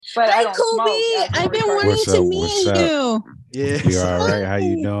but Hi, I don't Kobe. smoke. I've been wanting to meet you. Yeah. You all right? How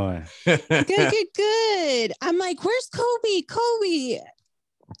you doing? Good. I'm like, where's Kobe? Kobe.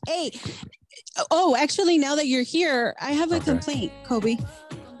 Hey. Oh, actually, now that you're here, I have a complaint, Kobe.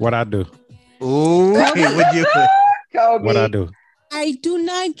 What I do? Ooh, what you Kobe. What I do? I do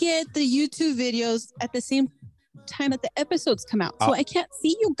not get the YouTube videos at the same time that the episodes come out, so I can't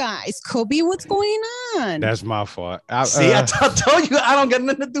see you guys. Kobe, what's going on? That's my fault. I told you I don't got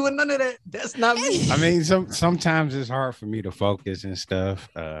nothing to do with none of that. That's not me. I mean, sometimes it's hard for me to focus and stuff.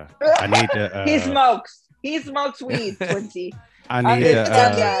 I need to. He smokes weed, Quincy. I need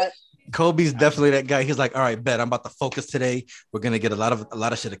to. Kobe's definitely that guy. He's like, all right, bet I'm about to focus today. We're gonna get a lot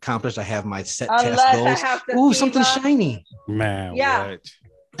of shit accomplished. I have my set task goals. Ooh, something shiny. Man, yeah. What?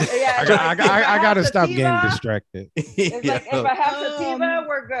 Yeah, I gotta stop getting distracted. It's like if I have sativa,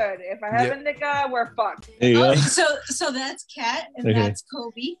 we're good. If I have indica, we're fucked. So that's Kat and that's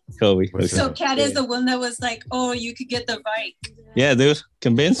Kobe. Okay. So Kat is the one that was like, "Oh, you could get the bike." Yeah, dude,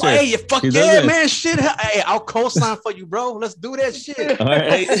 convince her. Hey, fuck yeah, man, shit. Hey, I'll co-sign for you, bro. Let's do that shit. All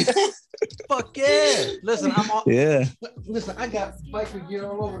right. Fuck yeah. Listen, I'm all. Yeah. Listen, I got bike gear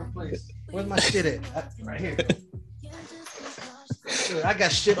all over the place. Where's my shit at? Right here. Dude, I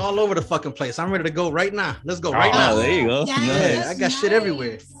got shit all over the fucking place. I'm ready to go right now. Let's go right now. There you go. Yeah, I got shit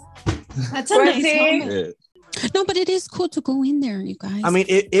everywhere. That's a nice moment. Yeah. No, but it is cool to go in there, you guys. I mean,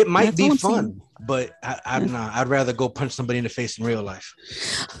 it might be fun, but I'd rather go punch somebody in the face in real life.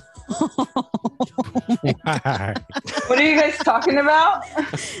 What are you guys talking about?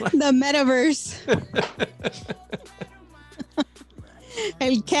 The metaverse.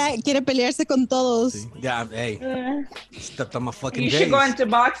 El Cat quiere pelearse con todos. Yeah, hey, stepped on my fucking. You should go into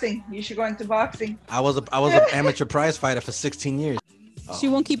boxing. I was an amateur prize fighter for 16 years. She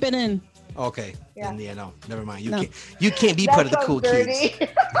won't keep it in. Okay. Yeah. Yeah, no, never mind. You can't be part of the cool kids.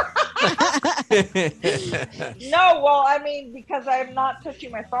 No, well, I mean, because I'm not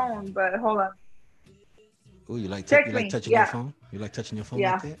touching my phone, but hold on. Ooh, you like touching your phone? You like touching your phone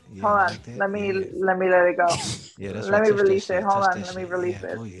like that? Yeah, hold on. Like let me let it go. Yeah, that's let me release it. Hold on. Let me release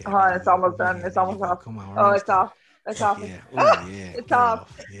it. Hold on. It's almost done. It's almost off. Come on. Oh, it's off. It's off. Yeah. Yeah. It's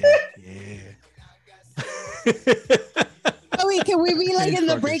off. Yeah. Oh, wait, can we be like in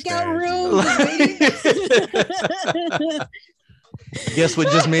the breakout room? Guess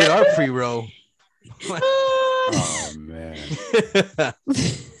what just made our pre-roll? Oh man.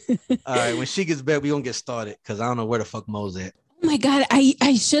 All right, when she gets back, we gonna get started because I don't know where the fuck Mo's at. Oh my god,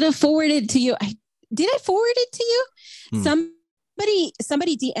 I should have forwarded to you. Did I forward it to you?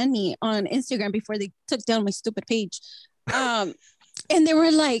 Somebody DM'd me on Instagram before they took down my stupid page. And they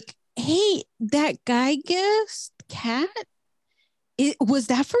were like, hey, that guy gives Cat, was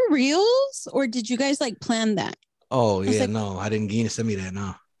that for reals? Or did you guys like plan that? Oh yeah, no, I didn't get you to send me that.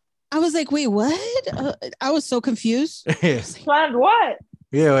 No. I was like, wait, what? I was so confused. Planned what?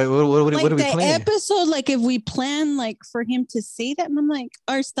 Yeah, what are we planning? The episode, like if we plan like for him to say that, and I'm like,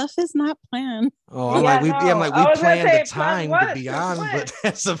 our stuff is not planned. Oh, we planned the time to be on, but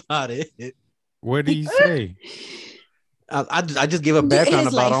that's about it. What do you say? I just gave a background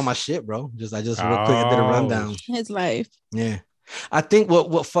about all my shit, bro. I just real quick, I did a rundown. His life. Yeah, I think what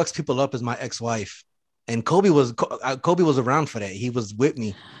fucks people up is my ex-wife, and Kobe was around for that. He was with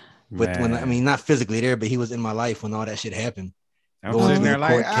me, when not physically there, but he was in my life when all that shit happened. I'm sitting there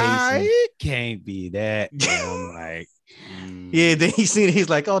like, it can't be that. And I'm like, yeah. Then he's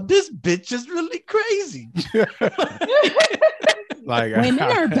like, oh, this bitch is really crazy. Like women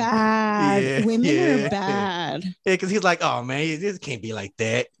are bad. Women are bad. Yeah, because he's like, oh man, this can't be like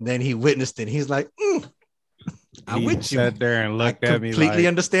that. And then he witnessed it. And he's like, I'm with you. Sat there and looked at me. Completely like,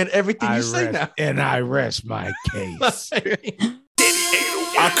 understand everything you say now. And I rest my case.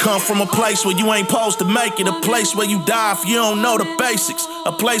 I come from a place where you ain't supposed to make it. A place where you die if you don't know the basics.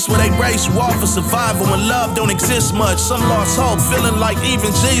 A place where they race you off for survival when love don't exist much. Some lost hope, feeling like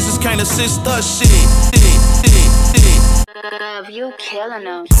even Jesus can't assist us. Shit. You killing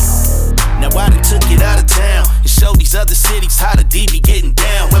them. Now I done took it out of town and showed these other cities how the D be getting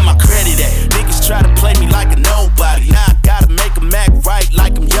down. Where my credit at? Niggas try to play me like a nobody. Now I gotta make them act right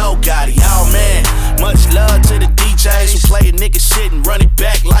like I'm Yo Gotti. Oh man, much love to the DJs who play a nigga shit and run it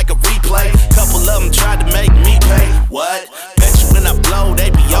back like a replay. Couple of them tried to make me pay. What? Bet you when I blow, they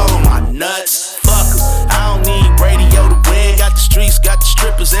be all on my nuts. Fuck 'em, I don't need radio to win. Got the streets, got the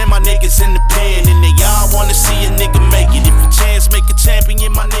strippers, and my niggas in the pen. And they all wanna see a nigga make it. If a chance make a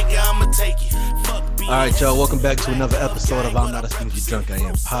champion, my nigga, I'ma take it. All right, y'all, welcome back to another episode of I'm Not a Stingy Drunk I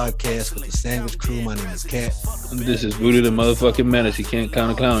Am podcast with the Sandwich Crew. My name is Kat. This is Voodoo the motherfucking menace. You can't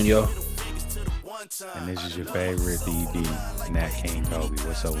count a clown, y'all. And this is your favorite DD, Nat King Kobe.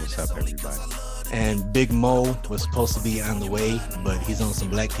 What's up, everybody? And Big Mo was supposed to be on the way, but he's on some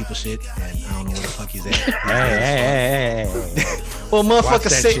black people shit, and I don't know where the fuck he's at. Hey. Well, motherfucker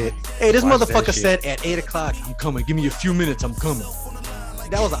said, hey, this Watch motherfucker that shit. said at 8 o'clock, I'm coming. Give me a few minutes, I'm coming.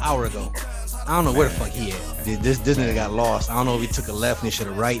 That was an hour ago. I don't know where the fuck he at. This nigga got lost. I don't know if he took a left and he should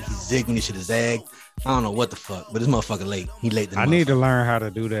have right. He zigged and he should have zagged. I don't know what the fuck, but this motherfucker late. He late. I need to learn how to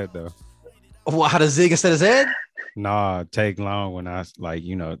do that though. What, how to zig instead of zag? Nah, take long when I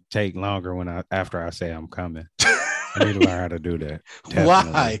take longer when after I say I'm coming. I need to learn how to do that. Definitely.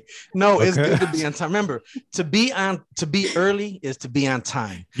 Why? No, it's good to be on time. Remember, to be early is to be on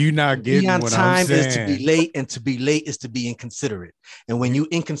time. You not To getting be on what time I'm saying. is to be late, and to be late is to be inconsiderate. And when you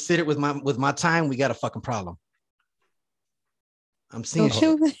inconsiderate with my time, we got a fucking problem. I'm seeing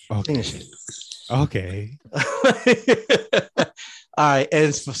shit. Okay. Seeing shit. Okay. All right,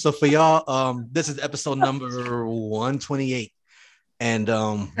 and so for y'all, this is episode number 128, and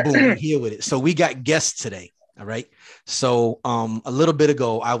boom, we're here with it. So we got guests today. All right. So a little bit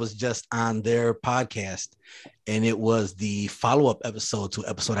ago, I was just on their podcast, and it was the follow-up episode to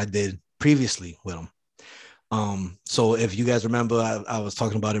episode I did previously with them. So if you guys remember, I was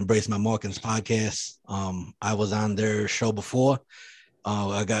talking about Embrace My Markins podcast. I was on their show before.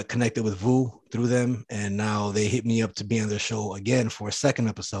 I got connected with Vu through them, and now they hit me up to be on their show again for a second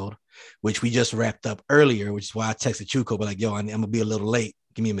episode, which we just wrapped up earlier, which is why I texted Chuko, but like, yo, I'm gonna be a little late.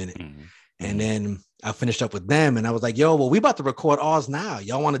 Give me a minute. Mm-hmm. And then I finished up with them, and I was like, yo, well, we about to record ours now.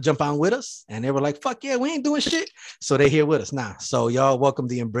 Y'all want to jump on with us? And they were like, fuck yeah, we ain't doing shit. So they're here with us now. So y'all welcome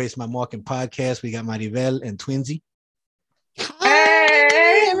the Embrace My Marking podcast. We got Maribel and Twinsy.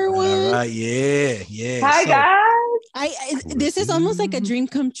 Hi, everyone. All right, yeah. Hi, So- guys. This is almost like a dream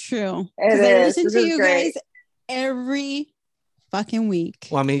come true. It I is. listen This to is you great. guys every fucking week.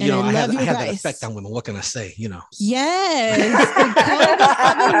 Well, I mean, And I love have you an guys. effect on women. What can I say? Yes.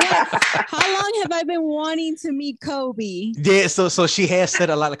 How long have I been wanting to meet Kobe? Yeah, so she has said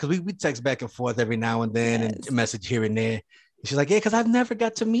a lot because we text back and forth every now and then Yes. and message here and there. And she's like, yeah, because I've never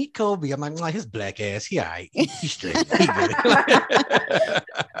got to meet Kobe. I'm like, his black ass, he all right. He's straight. He good.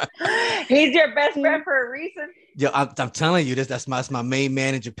 He's your best friend for a reason. Yo, I'm telling you, that's my main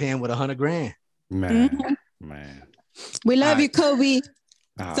man in Japan with $100,000. Man. We love All you, Kobe.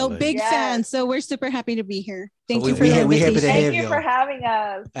 I So love big you. Yes. fan. So we're super happy to be here. Thank So you we- for we the happy to invitation. have Thank you you. for having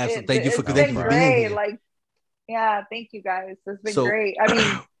us. Absolutely. Thank you for It's being been here. great. Like, yeah, thank you guys. It's been So- great. I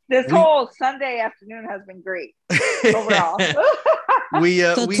mean, this We- whole Sunday afternoon has been great overall. we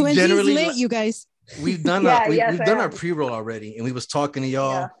So we Twinsies generally lit, you guys. we've done Yeah, we've yes, I done our am. pre-roll already, and we was talking to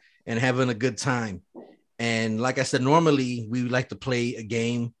y'all Yeah. and having a good time. And like I said, normally we like to play a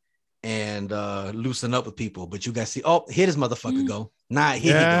game and loosen up with people, but you guys see, oh, here this motherfucker go. Nah,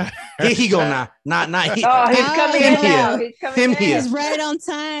 here he go now. Not here. Oh, he's Ah, coming him in now. here. He's coming Him in. here. He's right on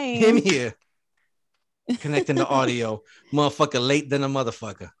time. Him here. Connecting the audio. Motherfucker late than a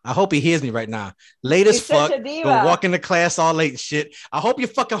motherfucker. I hope he hears me right now. Late as He's such fuck. a diva. Go walk into class all late and shit. I hope your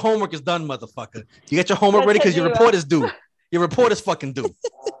fucking homework is done, motherfucker. You got your homework Such ready a because your diva. report is due. Your report is fucking due.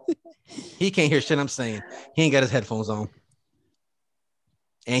 He can't hear shit I'm saying. He ain't got his headphones on.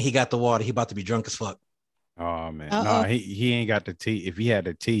 And he got the water. He about to be drunk as fuck. Oh man. Uh-oh. No, he ain't got the tea. If he had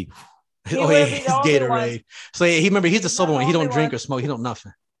the tea, He Oh, would yeah, be his the only Gatorade. So yeah, he remember he's the He's sober not one. He the don't only drink one. or smoke. He don't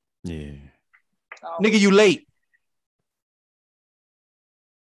nothing. yeah. Oh. Nigga, you late.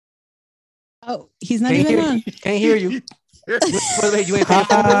 Oh, he's not Can't even hear on. you. Can't hear you. Wait, you ain't paying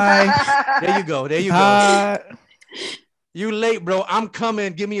attention? Hi. There you go. There you go. Hi. You late, bro. I'm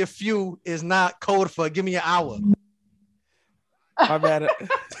coming. Give me a few. Is not code for give me an hour. My bad.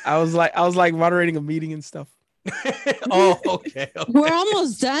 I was like moderating a meeting and stuff. Oh, okay. We're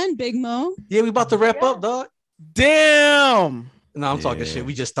almost done, Big Mo. Yeah, we about to wrap Yeah. up, dog. Damn. No, I'm talking Yeah. shit.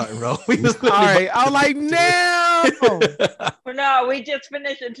 We just starting, bro. We was All right. I was like, now. No, we just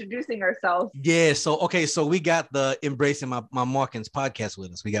finished introducing ourselves. Yeah. So okay. So we got the Embracing My Markins podcast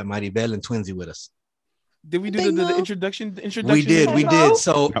with us. We got Mighty Bell and Twinsy with us. Did we do Big the Mo. introduction? The We introduction. did. We Hello? did.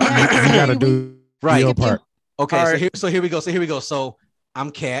 So You gotta do right. your part. Okay. All So right. here we go. So here we go. So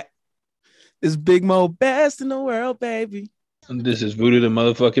I'm Cat. It's Big Mo, best in the world, baby. This is Voodoo the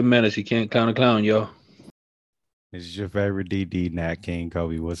motherfucking menace. He can't count a clown, y'all. This is your favorite DD, Nat King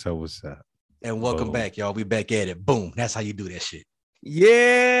Kobe. What's up? What's up? And welcome Boom. back, y'all. We back at it. Boom. That's how you do that shit.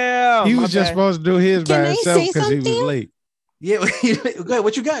 Yeah. He my was just bad. supposed to do his Can by I himself say because he was something? late. Yeah. Go ahead.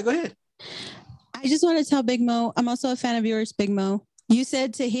 What you got? Go ahead. I just want to tell Big Mo, I'm also a fan of yours, Big Mo. You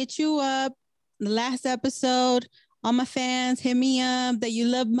said to hit you up the last episode. All my fans, hit me up that you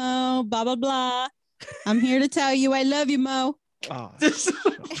love Mo, blah, blah, blah. I'm here to tell you I love you, Mo. Oh,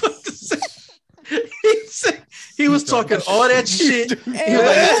 He was talking all that shit. He was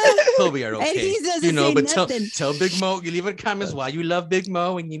like, Kobe are And okay. he doesn't You know, say but nothing. tell Big Mo, you leave in the comments why you love Big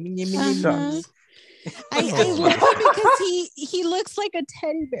Mo and Uh-huh. I love it because he looks like a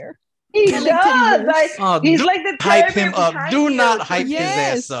teddy bear. He I does. like teddy bears. Like, he's like the hype teddy bear him up. behind Do you. not hype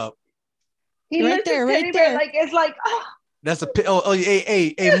Yes. his ass up. He Right looks there, like right teddy bear. there. Like it's like, oh, That's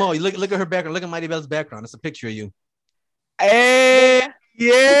hey, Mo, you look at her background. Look at Mighty Bell's background. It's a picture of you. Hey,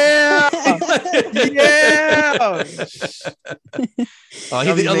 yeah, yeah. Oh,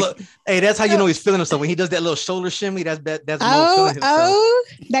 hey, that's how you know he's feeling himself when he does that little shoulder shimmy. That's Mo feeling himself. Oh,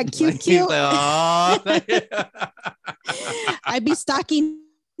 that cute, He's cute. like, I'd be stalking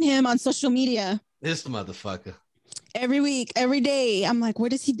him on social media this motherfucker. every week, every day. I'm like,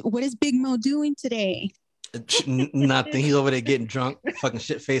 what is Big Mo doing today? Nothing. He's over there getting drunk, fucking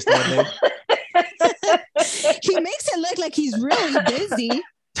shit faced all day. He makes it look like he's really busy.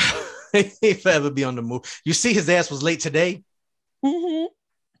 He forever be on the move. You see, his ass was late today. Mm-hmm.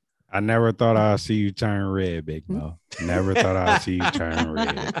 I never thought I'd see you turn red, Big Mo. Never thought I'd see you turn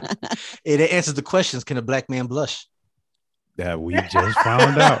red. It answers the questions. Can a black man blush? That we just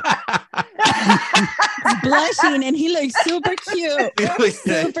found out. He's blushing and he looks super cute.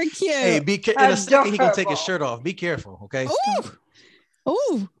 Super cute. Hey, be careful. In a second, he gonna take his shirt off. Be careful, okay?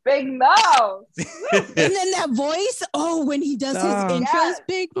 Ooh. Big mouth. And then that voice, when he does his intros, Yes.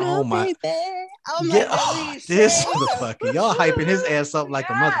 Big Oh Mo, my- baby. Oh my Yeah, God. this motherfucker. Y'all hyping his ass up like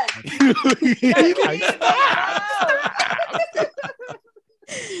a motherfucker.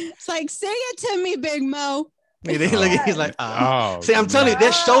 It's like, sing it to me, Big Mo. He's like, Oh, see, I'm telling you,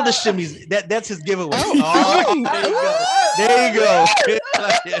 that shoulder shimmies, that's his giveaway. Oh. There you go.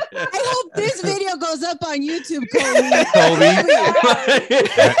 I hope this video goes up on YouTube, Kobe. Kobe.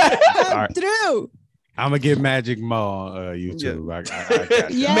 Come through. I'm gonna get Magic Mo on YouTube. I got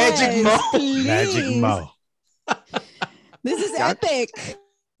you. Yes, Magic Mo. please. Magic Mo. This is epic.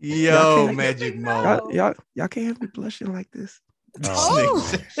 Yo, Magic Mo. Y'all can't have me blushing like this.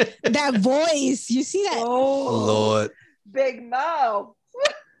 Oh, that voice. You see that? Oh, Lord. Big mouth.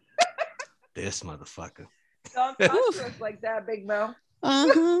 This motherfucker. Don't talk to us like that, Big Mo.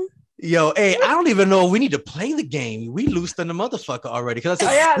 Uh-huh. Yo, hey, I don't even know if we need to play the game. We loosed on the motherfucker already. Because I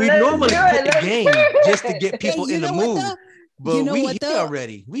said, Oh, yeah, we let's normally do it, play the let's game do it. just to get people Hey, in the you know what, mood. though? But You know we what, here though?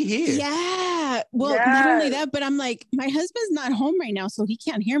 already. We here. Yeah. Well, not only that, but I'm like, my husband's not home right now, so he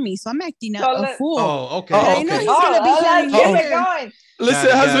can't hear me. So I'm acting So out a let- fool. Oh, okay. Oh, I know okay. he's gonna be let's hearing get it later. going. Listen,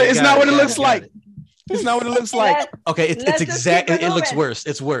 Got it, husband, it's not what it looks got like. it. It's not what it looks like. Okay, Let's it's just exact. keep it It looks moving. worse.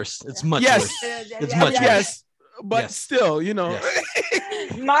 It's worse. It's much Yes. worse. It's much worse. Yes, but Yes. still, you know. Yes.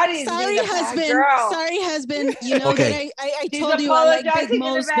 Marty's Sorry, being a bad husband. girl. Sorry, husband. You know Okay. that I She's told you I like Big apologizing in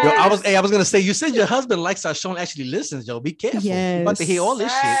Mo's advance. Yo, I was gonna say, you said your husband likes our show and actually listens, Joe. Be careful. You're about to hear all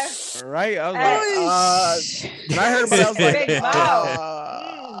this shit. Right? I was Hey. like, when I heard about it, I was like, Big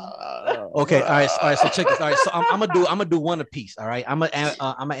Okay, all right. So check this. All right, so I'm gonna do one apiece. All right, I'm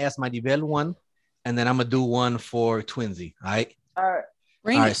gonna ask my Divel one, and then I'm gonna do one for Twinsy. All right. All right.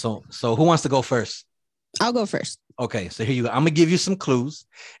 Bring All it. right. So who wants to go first? I'll go first. Okay. So here you go. I'm gonna give you some clues,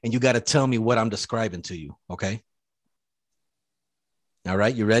 and you got to tell me what I'm describing to you. Okay. All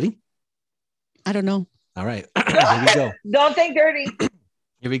right. You ready? I don't know. All right. Here we go. Don't think dirty.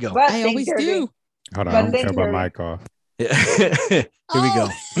 Here we go. But I think always dirty. do. Hold on, But I'm thank cut my you. mic off. Here we go.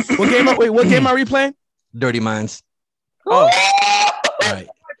 what game are we playing? Dirty Minds. Oh. All right.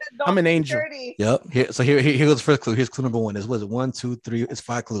 Don't I'm an think angel. dirty. Yep. Here goes the first clue. Here's clue number one. Was it 1, 2, 3? It's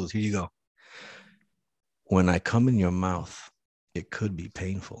 5 clues. Here you go. When I come in your mouth, it could be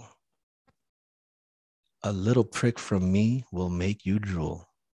painful. A little prick from me will make you drool.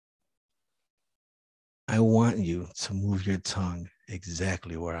 I want you to move your tongue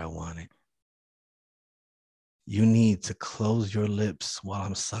exactly where I want it. You need to close your lips while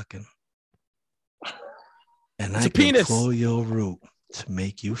I'm sucking. And It's I a can penis. pull your root to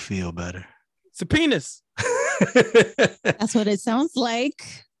make you feel better. It's a penis. That's what it sounds like.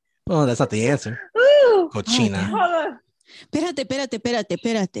 Well, that's not the answer. Ooh. Cochina. Hold on.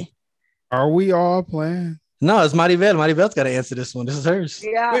 Espérate. Are we all playing? No, it's Maribel. Maribel's got to answer this one. This is hers.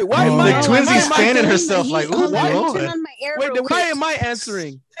 Yeah. Wait, why Oh, am the I? Twinsies why am I- fanning herself like, ooh, hold on, Lord. turn on my air Wait, real why quick. am I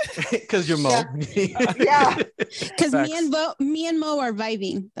answering? Because you're Mo. Yeah. Because me and Mo are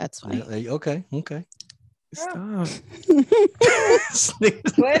vibing. That's why. Okay. Stop.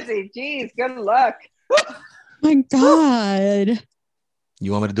 Twinsie, geez, good luck. My God.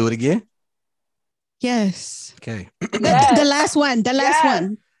 You want me to do it again? Yes. Okay. The last one. The last Yes.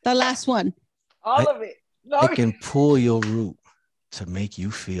 one. The last one. All of it. No, I can pull your root to make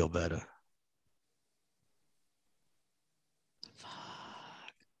you feel better.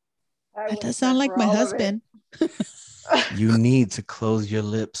 That does sound like my husband. You need to close your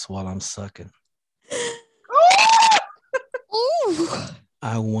lips while I'm sucking. Ooh.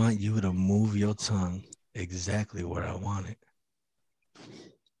 I want you to move your tongue exactly where I want it.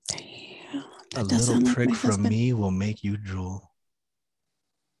 Damn. A That does little sound like prick my from husband. me will make you drool.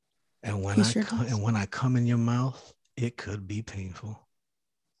 And when He sure does. when I come in your mouth, it could be painful.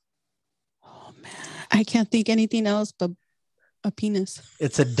 Oh man, I can't think anything else but a penis.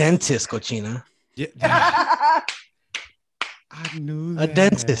 It's a dentist, cochina. Yeah, I knew A that.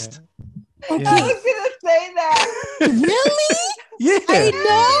 dentist. I was gonna say that. Really? Yeah. I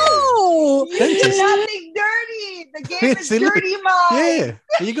know. You do Dentist. nothing dirty. The game is See, look. dirty, Mom. Yeah.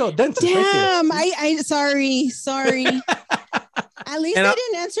 Here you go, dentist. Damn. Right I sorry. At least And I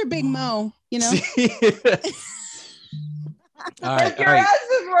didn't answer Big Mo. You know. there. All right. Like All your right.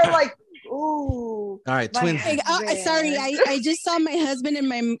 asses were like, ooh. All right. My Twins. Like, sorry, I just saw my husband in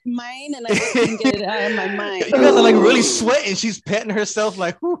my mind and I just couldn't get it out of my mind. You guys are like really sweating. She's patting herself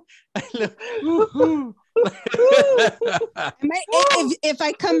like, whoo. Whoo. If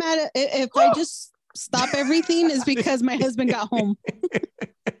I come at it, if I just stop everything, is because my husband got home.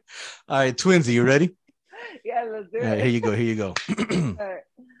 All right, Twinsy, you ready? Yeah, let's do All right, it. here you go. Here you go.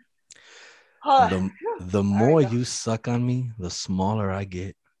 All right. The more you suck on me, the smaller I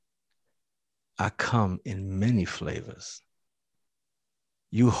get. I come in many flavors.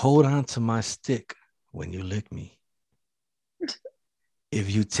 You hold on to my stick when you lick me.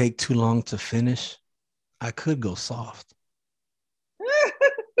 If you take too long to finish, I could go soft.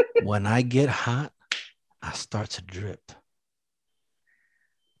 When I get hot, I start to drip.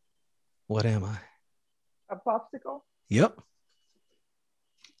 What am I? A popsicle? Yep.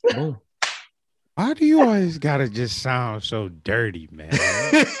 Boom. Why do you always gotta just sound so dirty, man?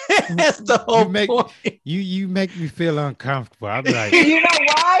 That's the whole make- point. You make me feel uncomfortable. I'm like, You know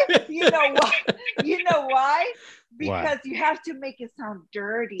why? You know why? You know why? Why? Because you have to make it sound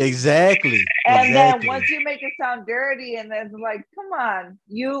dirty. Exactly. And exactly. then once you make it sound dirty, and then it's like, come on,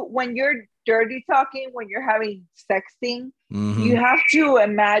 when you're dirty talking, when you're having sexting, Mhm. you have to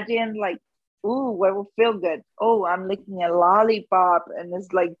imagine like, ooh, what will feel good? Oh, I'm licking a lollipop and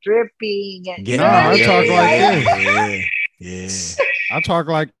it's like dripping. And Get No, out. I talk like Yeah. Yeah. I talk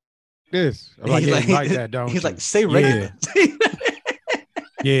like this. I'm like, He's yeah, like- you like that, don't He's you? like, say regular.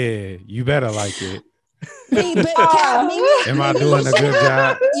 Yeah, you better like it. Hey, but Kat, maybe Am I doing a good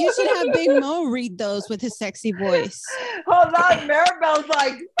job? you should have Big Mo read those with his sexy voice. Hold on, Maribel's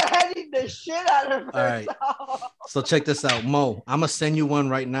like petting the shit out of All right. herself. So check this out, Mo. I'm gonna send you one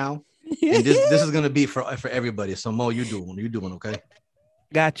right now, and this is gonna be for everybody. So Mo, you do one. You doing okay?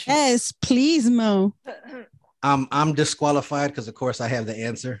 Got you. Yes, please, Mo. I'm disqualified because of course I have the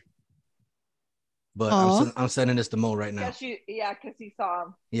answer. But Aw. I'm sending this to Mo right now. Because he saw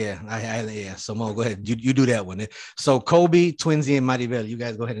him. Yeah, yeah. So Mo, go ahead. You do that one. So Kobe, Twinsy, and Maribel, you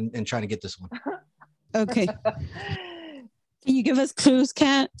guys go ahead and try to get this one. Okay. Can you give us clues,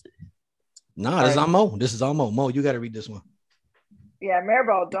 Kat? No, this is on Mo. This is on Mo. Mo, you got to read this one. Yeah,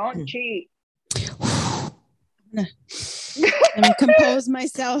 Maribel, don't cheat. Let me compose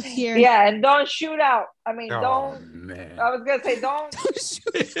myself here. Yeah, and don't shoot out. I mean, Oh, don't. man. I was gonna say don't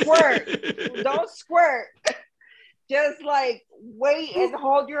squirt. Don't squirt. Just like wait and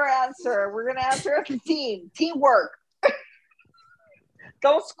hold your answer. We're gonna answer as a team. Teamwork.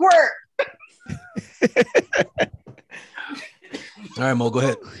 Don't squirt. All right, Mo, go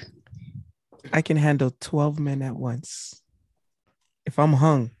ahead. I can handle 12 men at once. If I'm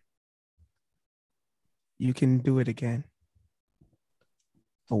hung, you can do it again.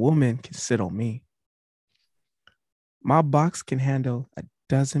 A woman can sit on me. My box can handle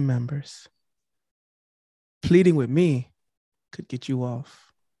 12 members. Pleading with me could get you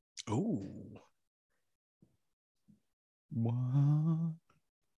off. Ooh. What?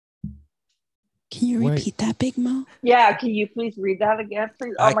 Can you Wait. repeat that, Big Mo? Yeah, can you please read that again,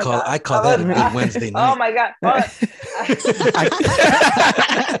 please? Oh I my God. call that a good Wednesday night. Oh my God. I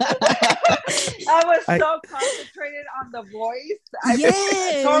was so concentrated on the voice. I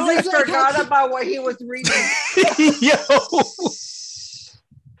Yes, totally it's like forgot how- about what he was reading. Yo.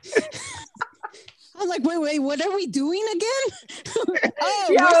 I was like, wait, what are we doing again? Oh,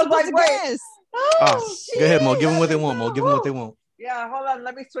 Yeah, I we're was like, supposed to wait. guess. Oh, Go ahead, Mo. Give them what they want, Mo. Give them what they want. yeah, hold on.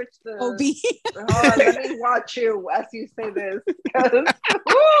 Let me switch the. OB. Hold on, let me watch you as you say this. 'Cause,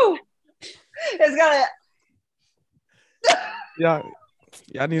 woo, it's gonna.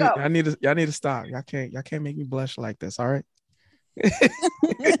 Y'all need to stop. Y'all can't make me blush like this. All right.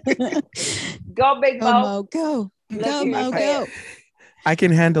 Go, Big Go, Mo. Mo, go. Let's Go, hear you Mo, say go. it. I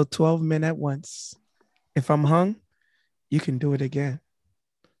can handle 12 men at once. If I'm hung, you can do it again.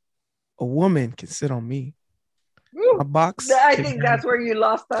 A woman can sit on me. Woo. My box. I can think that's where you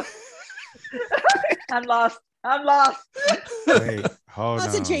lost us. I'm lost. Wait, hold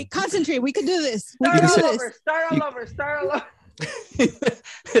Concentrate. We can do this. We Start can do all this. over. Start all over.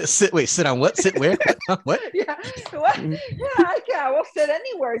 Sit on what? Sit where? What? Yeah. What? Yeah, I can't. We'll sit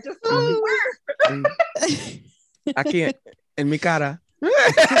anywhere. Just tell me where. I can't. En mi cara. We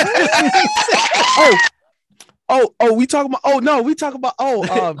talking about. Oh no, we talk about.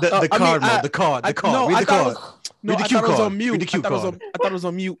 The card. No, Read the card. I Read the thought cue it was card. on mute. Read the cue I thought it was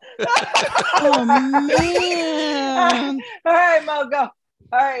on mute. Oh man. All right, Mo, go.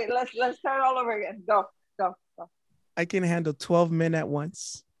 All right, let's start all over again. Go. I can handle 12 men at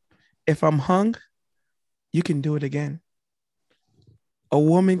once. If I'm hung, you can do it again. A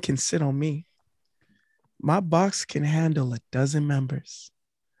woman can sit on me. My box can handle a dozen members.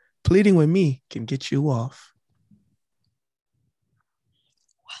 Pleading with me can get you off.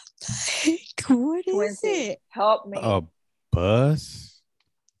 What is it? Help me. A bus?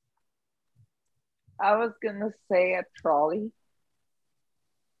 I was gonna say a trolley.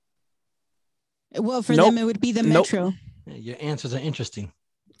 Well, for Nope. them, it would be the Nope. metro. Yeah, your answers are interesting.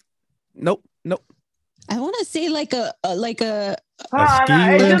 Nope. I want to say like a I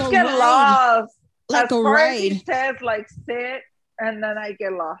ski lift? just get Like a lost. like as a far as he ride. says, like sit, and then I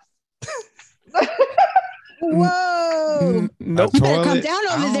get lost. Whoa! Nope. You better come Toilet? down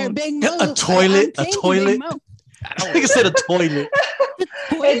I over there, don't- Big Mo. A toilet? I'm A thinking, toilet? Big Mo. I think I said a toilet.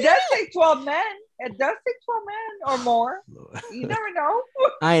 It does take 12 men. It does take 12 men or more. You never know.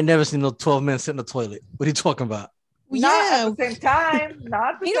 I ain't never seen no 12 men sit in the toilet. What are you talking about? Not Yeah, at the same time.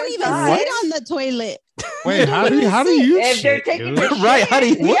 Not at the we don't same even time. sit on the toilet. Wait, how do you If they're shit, taking dude? their Right, shit, how do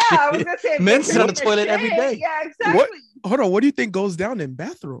you- yeah, what I shit? was gonna say if Men they're sit on the taking their toilet every shit, day. Yeah, exactly. What? Hold on. What do you think goes down in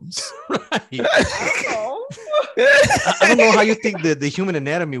bathrooms? Right. I don't know. I don't know how you think the human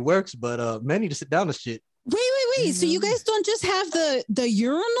anatomy works, but men need to sit down and shit. Wait. So you guys don't just have the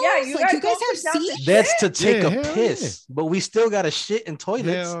urinals? Yeah, you like guys you guys don't have sit down seats? That's to take Yeah, a hell piss, but we still got to shit in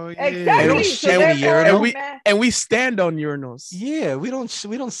toilets. Hell yeah. Exactly. don't So shit in the therefore, urinal. man, And we stand on urinals. Yeah, we don't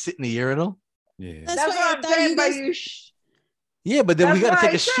sit in the urinal. Yeah. That's That's why what I I'm thought saying. you But guys. you Yeah, but then we That's got to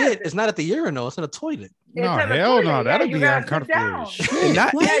what take I a shit. said. It's not at the urinal. It's in a toilet. No, it's in a hell toilet. no. Yeah, That'd you be gotta sit uncomfortable down. as shit. And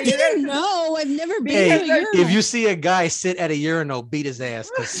not, Well, Yeah, I you didn't guys- know. I've never been Hey, to a urinal. If you see a guy sit at a urinal, beat his ass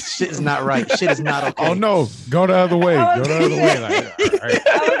because shit is not right. Shit is not okay. Oh no, go the other way. I Go was the other gonna way. say- Like, all right.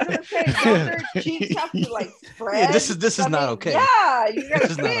 I was gonna say, don't their cheeks have to like spread? Yeah, this is I not mean, okay. Yeah, you gotta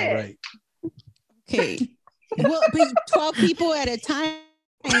This is not sit. all right. Okay. Well, but 12 people at a time.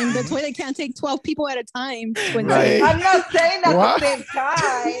 The toilet can't take 12 people at a time. Right. I'm not saying at What? the same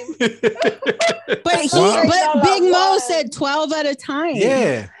time. But Wow. but Big Mo What? said 12 at a time.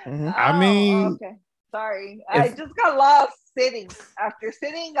 Yeah. Mhm. I mean- okay. Sorry, I just got lost sitting. After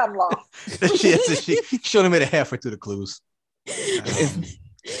sitting, I'm lost. She should have made it halfway through the clues.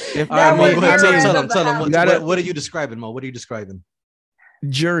 If All right, Mo, way go ahead. never Tell ends him. up the Tell him. house. You gotta- What are you describing, Mo? What are you describing?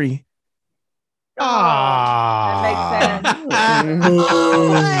 jury. That makes sense. Oh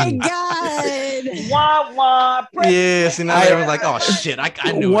my God. Wah wah. Yeah, see now everyone's like, oh shit, I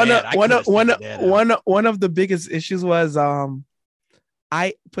knew that. I could've figured that out. One of the biggest issues was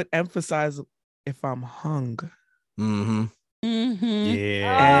I put emphasize if I'm hung. Mm-hmm. Mhm.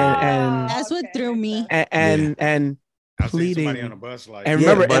 Yeah. And- That's what threw me. And I see somebody pleading. on a bus like And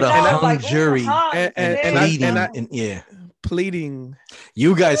Yeah, remember, but a and I- hung jury and I- pleading, and I- and yeah, pleading.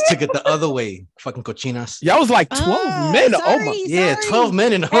 you guys took it the other way, fucking cochinas. Y'all was like 12 men. Oh my. Sorry, Yeah, sorry. 12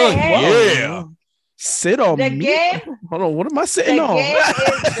 men and hung. Hey. Yeah. Sit on The me. game, Hold on. What am I the sitting on? game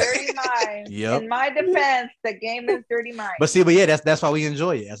is dirty minds. Yep. In my defense, the game is dirty minds. But see, but yeah, that's why we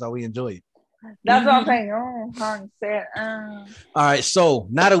enjoy it. That's why we enjoy it. That's what I'm saying. Oh, hung, sit. All right, so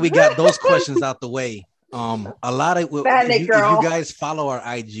now that we got those questions out the way, a lot of Panic if girl. you guys follow our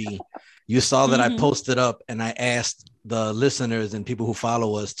IG, you saw that I Mhm. posted up and I asked the listeners and people who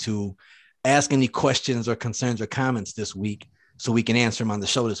follow us to ask any questions or concerns or comments this week so we can answer them on the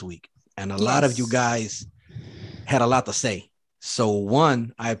show this week. And a lot of you Yes. guys had a lot to say. So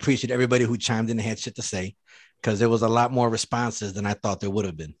one, I appreciate everybody who chimed in and had shit to say because there was a lot more responses than I thought there would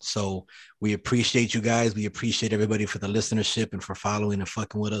have been. So we appreciate you guys. We appreciate everybody for the listenership and for following and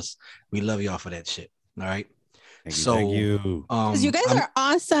fucking with us. We love y'all for that shit. All right. Thank So, you. 'Cause you guys I'm- are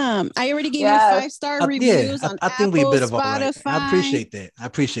awesome. I already gave Yes. you 5-star yeah, reviews on I think we Apple, a bit of all right. Spotify. I appreciate that. I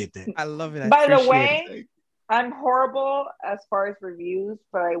appreciate that. I love it. I By the appreciate way, it. I'm horrible as far as reviews,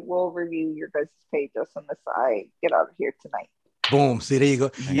 but I will review your guys' page as soon as I get out of here tonight. Boom. See, there you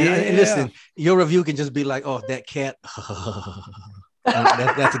go. And Yeah. listen, your review can just be like, oh, that cat.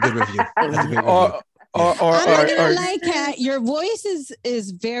 That's a good review. That's a good review. I'm not gonna lie, Kat. Your voice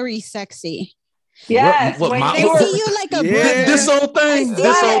is very sexy. Yes, What, when my- you I were- see you like a brother. This whole I thing. see This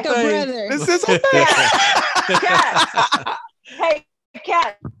you whole like a thing. brother. This is okay. Cat. Hey,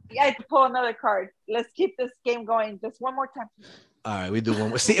 Cat, I have to pull another card. Let's keep this game going just one more time. All right, we do one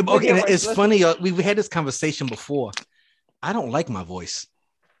more. See, We okay, do one. it's Let's- funny. We had this conversation before. I don't like my voice.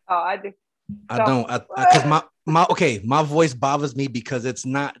 Oh, I do. I So- don't. Because my voice bothers me because it's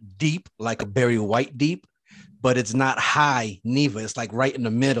not deep like a Barry White deep, but it's not high neither. It's like right in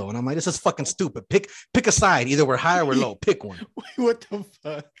the middle, and I'm like, this is fucking stupid. Pick a side. Either we're high or we're low. Pick one. What the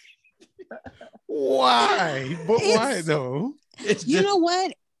fuck? Why? But why It's- though? It's You just- know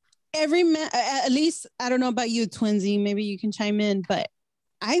what? Every man, at least I don't know about you, Twinsy. Maybe you can chime in, but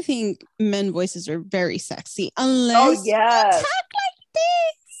I think men voices are very sexy. Unless Oh, yes. talk like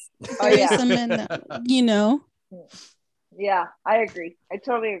this. Oh, There is yeah. some men that, you know. Yeah, I agree. I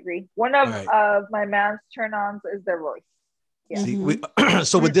totally agree. One of my man's turn-ons is their voice. Yeah. See,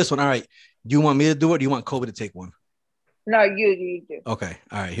 so with this one, all right. Do you want me to do it? Or do you want Kobe to take one? No, you do. Okay.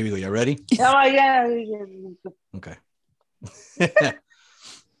 All right. Here we go. Y'all ready? Oh, yeah. Okay.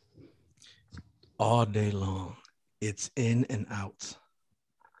 All day long, it's in and out.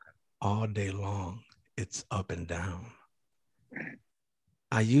 All day long, it's up and down.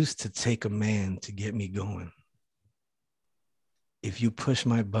 I used to take a man to get me going. If you push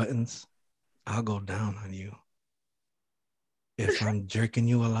my buttons, I'll go down on you. If I'm jerking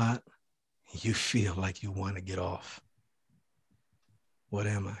you a lot, you feel like you want to get off. What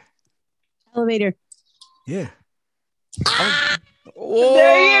am I? Elevator. Yeah. There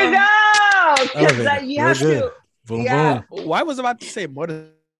you go. 'Cause Elevator. that you Real have good. to. Boom, Yeah. boom. Why was I about to say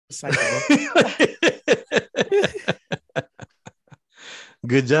motorcycle?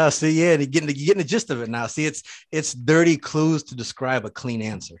 Good job. See, yeah, you're getting the gist of it now. See, it's dirty clues to describe a clean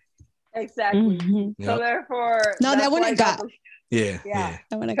answer. Exactly. Mhm. So Yep. therefore, No, that's that one why I got. the- Yeah, Yeah. yeah.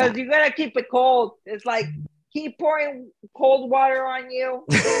 That one I Because got. you gotta keep it cold. It's like keep pouring cold water on you.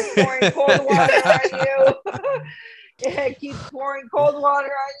 Keep pouring cold water on you. Yeah, keep pouring cold water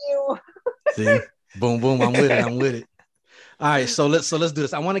on you. See, boom, boom. I'm with it. I'm with it. All right, so let's do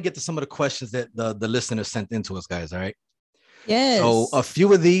this. I want to get to some of the questions that the listeners sent into us, guys. All right. Yes. So a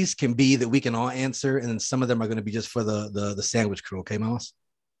few of these can be that we can all answer, and then some of them are going to be just for the sandwich crew. Okay, Mouse?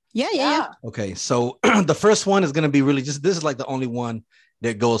 yeah. Okay, so the first one is going to be really just this is like the only one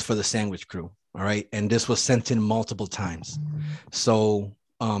that goes for the sandwich crew. All right, and this was sent in multiple times. So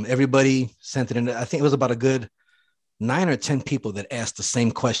everybody sent it in. I think it was about a good 9 or 10 people that asked the same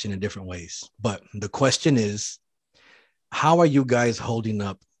question in different ways. But the question is, how are you guys holding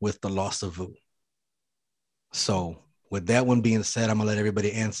up with the loss of Vu? So with that one being said, I'm gonna let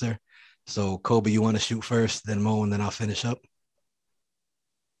everybody answer. So Kobe, you want to shoot first, then Mo, and then I'll finish up.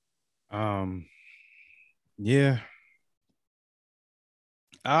 Yeah.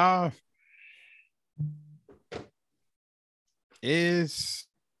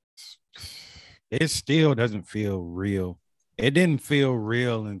 It still doesn't feel real. It didn't feel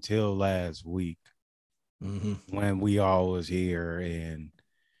real until last week when we all was here and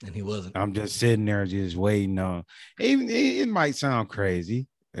he wasn't. I'm just sitting there just waiting on. It might sound crazy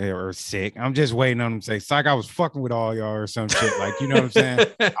or sick. I'm just waiting on him to say, "Psych, I was fucking with all y'all" or some shit. Like, you know what I'm saying?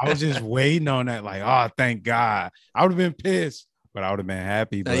 I was just waiting on that. Like, oh, thank God. I would have been pissed, but I would have been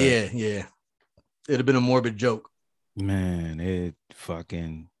happy. But Yeah. It'd have been a morbid joke. Man, it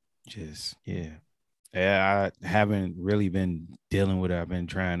fucking just I haven't really been dealing with it. I've been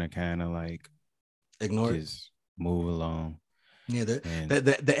trying to kind of like ignore just move along. Yeah,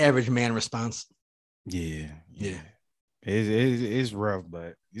 the average man response. Yeah. It's rough,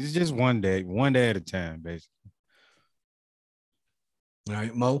 but it's just one day at a time, basically. All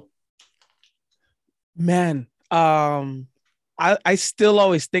right, Mo. Man, I still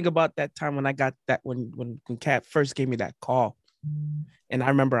always think about that time when I got that when Kat first gave me that call. And I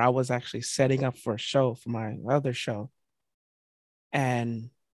remember I was actually setting up for a show for my other show. And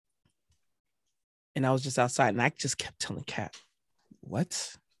I was just outside and I just kept telling Kat,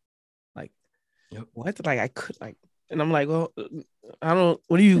 what? Like, what? Like I could like, and I'm like, well, I don't,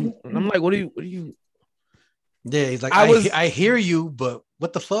 what do you, and I'm like, what do you? Yeah, he's like, I hear you, but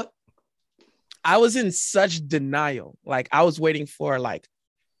what the fuck? I was in such denial. Like I was waiting for like,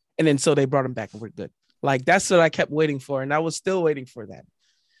 and then so they brought him back and we're good. Like that's what I kept waiting for. And I was still waiting for that.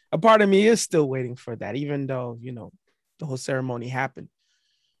 A part of me is still waiting for that, even though, you know, the whole ceremony happened.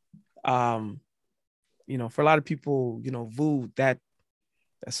 You know, for a lot of people, you know, Vu,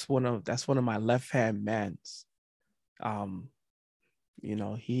 that's one of my left-hand mans. You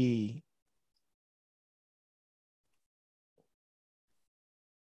know,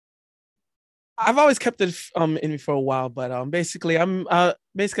 I've always kept it in me for a while, but basically I'm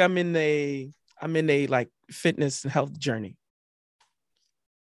in a like fitness and health journey.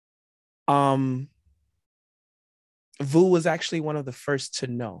 Vu was actually one of the first to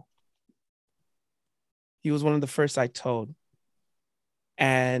know. He was one of the first I told.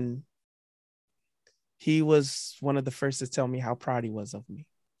 And he was one of the first to tell me how proud he was of me.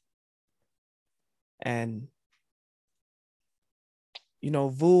 And, you know,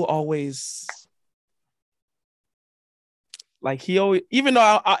 Vu always, like he always, even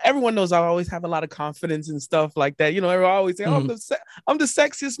though everyone knows I always have a lot of confidence and stuff like that. You know, everyone always say, I'm the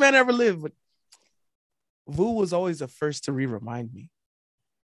sexiest man ever lived. But Vu was always the first to remind me.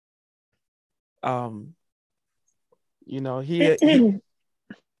 You know, he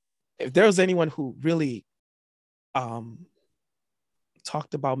if there was anyone who really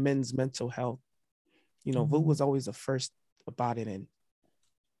talked about men's mental health, you know, Vu was always the first about it. And,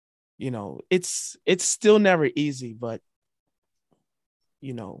 you know, it's still never easy, but,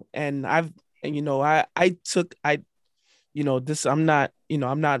 you know, and I'm not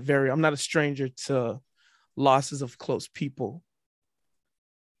a stranger to losses of close people.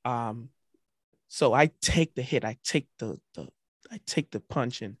 So I take the hit, I take the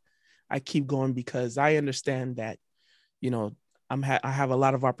punch, and I keep going because I understand that, you know, I have a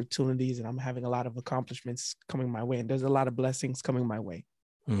lot of opportunities and I'm having a lot of accomplishments coming my way, and there's a lot of blessings coming my way.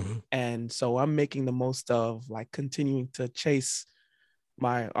 Mm-hmm. And so I'm making the most of like continuing to chase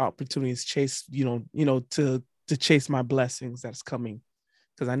my opportunities, to chase my blessings that's coming,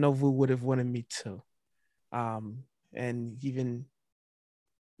 because I know Vu would have wanted me to. And even,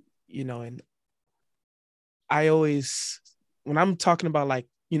 you know, and I always, when I'm talking about like,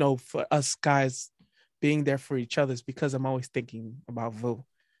 you know, for us guys being there for each other, is because I'm always thinking about Vu.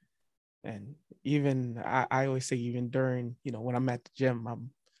 And even I always say, even during, you know, when I'm at the gym,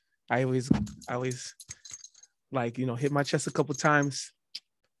 I always like, you know, hit my chest a couple times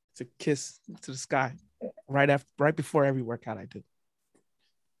to kiss to the sky right before every workout I do.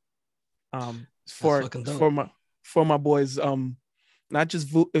 For my boys, not just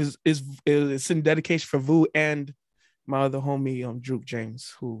Vu, it's in dedication for Vu and my other homie, Drew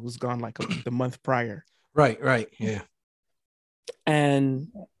James, who was gone like the month prior. Right, yeah. And,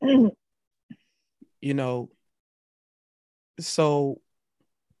 you know, so,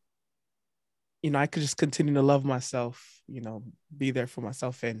 you know, I could just continue to love myself, you know, be there for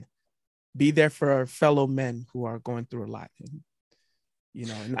myself and be there for our fellow men who are going through a lot. And, you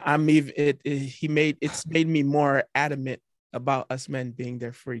know, and it's made me more adamant about us men being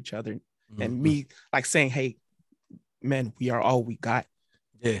there for each other, mm-hmm. and me like saying, hey, men, we are all we got.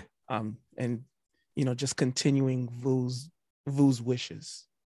 Yeah. And, you know, just continuing Vu's wishes.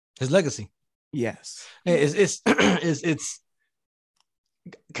 His legacy. Yes. It's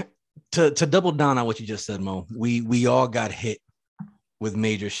to double down on what you just said, Mo. We all got hit with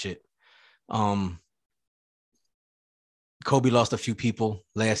major shit. Kobe lost a few people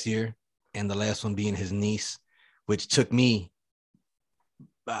last year, and the last one being his niece, which took me,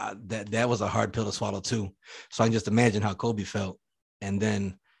 that was a hard pill to swallow too. So I can just imagine how Kobe felt. And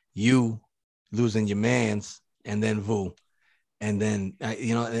then you losing your mans, and then Vu. And then,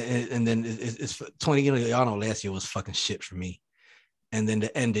 you know, and then it's 20, you know, y'all know last year was fucking shit for me. And then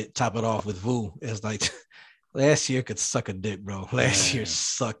to end it, top it off with Vu, it's like last year could suck a dick, bro. Last year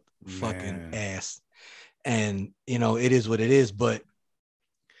sucked fucking ass. And, you know, it is what it is. But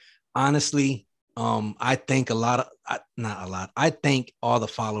honestly, I thank I thank all the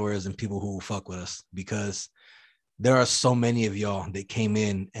followers and people who fuck with us, because there are so many of y'all that came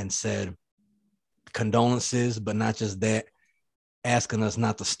in and said condolences, but not just that, asking us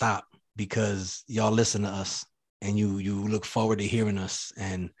not to stop because y'all listen to us and you look forward to hearing us,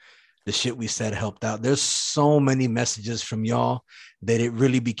 and the shit we said helped out. There's so many messages from y'all that it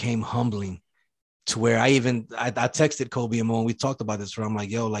really became humbling, to where I texted Kobe and Mo, and we talked about this, where I'm like,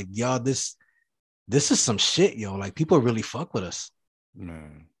 yo, like, y'all, this is some shit, yo. Like, people really fuck with us.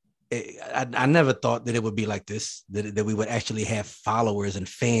 Man. I never thought that it would be like this, that we would actually have followers and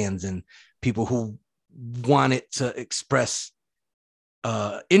fans and people who wanted to express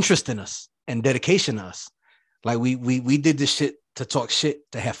interest in us and dedication to us. Like, we did this shit to talk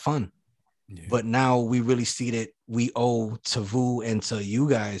shit, to have fun. Yeah. But now we really see that we owe to Vu and to you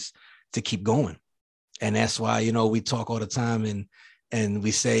guys to keep going. And that's why, you know, we talk all the time and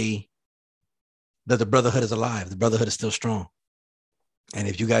we say that the brotherhood is alive. The brotherhood is still strong. And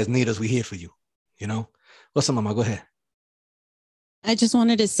if you guys need us, we're here for you. You know? What's up, Mama? Go ahead. I just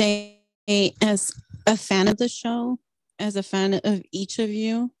wanted to say, as a fan of the show, as a fan of each of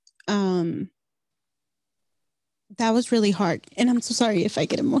you, that was really hard. And I'm so sorry if I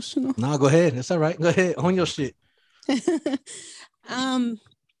get emotional. No, go ahead. It's all right. Go ahead. Own your shit. It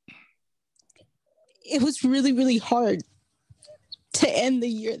was really, really hard to end the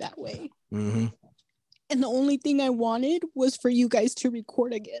year that way. Mm-hmm. And the only thing I wanted was for you guys to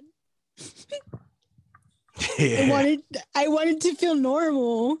record again. Yeah. I wanted to feel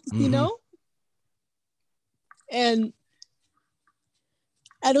normal, you know? And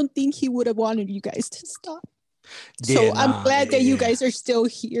I don't think he would have wanted you guys to stop. So I'm glad that you guys are still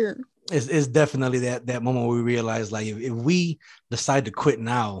here. It's definitely that moment where we realize, like, if we decide to quit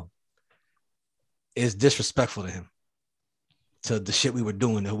now, it's disrespectful to him, to the shit we were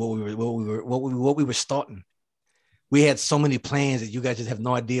doing, and what we were starting. We had so many plans that you guys just have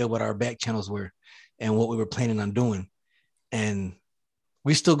no idea what our back channels were and what we were planning on doing, and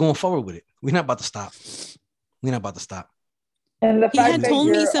we're still going forward with it. We're not about to stop. We're not about to stop. And the He fact had that told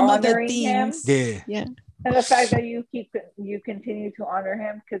me you're some other honoring him, things. Yeah. and the fact that you continue to honor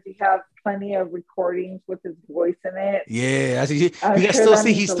him because you have plenty of recordings with his voice in it. Yeah, I see. You can still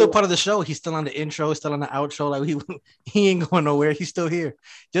see he's still part of the show. He's still on the intro, he's still on the outro. Like he ain't going nowhere. He's still here.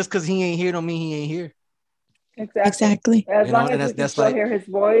 Just because he ain't here don't mean he ain't here. Exactly. As long as you can still hear his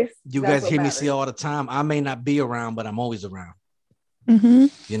voice. You guys hear me say all the time, I may not be around, but I'm always around. Mm-hmm.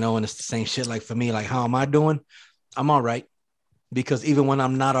 You know, and it's the same shit. Like for me, like how am I doing? I'm all right. Because even when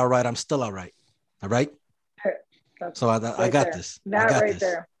I'm not all right, I'm still all right. All right. So I got this. Not I got right this.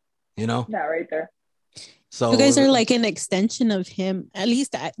 there. You know? Not right there. So you guys are like an extension of him. At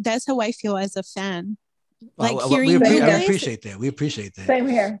least that's how I feel as a fan. Like hearing I appreciate that. We appreciate that. Same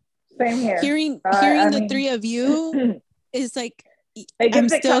here. Hearing the three of you is like I'm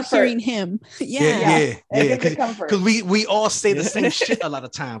still hearing him. Yeah. Because we all say the same shit a lot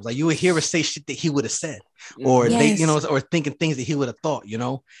of times. Like you would hear us say shit that he would have said, or they, you know, or thinking things that he would have thought, you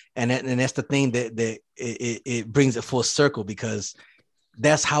know, and that's the thing that it brings it full circle, because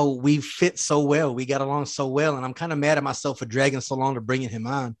that's how we fit so well. We got along so well, and I'm kind of mad at myself for dragging so long to bringing him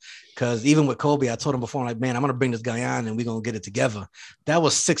on. Because even with Kobe, I told him before, I'm like, man, I'm gonna bring this guy on, and we're gonna get it together. That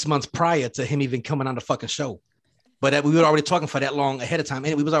was 6 months prior to him even coming on the fucking show. But we were already talking for that long ahead of time.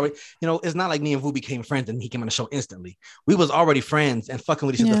 And we was already, you know, it's not like me and Vu became friends and he came on the show instantly. We was already friends and fucking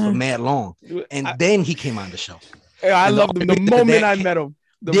with each other for mad long. And then he came on the show. I loved him the moment I met him.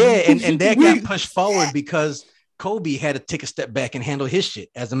 And that got pushed forward because Kobe had to take a step back and handle his shit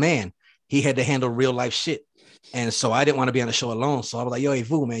as a man. He had to handle real life shit. And so I didn't want to be on the show alone. So I was like, yo, hey,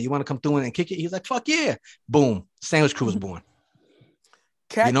 Vu, man, you want to come through and kick it? He's like, fuck yeah. Boom. Sandwich Crew was born.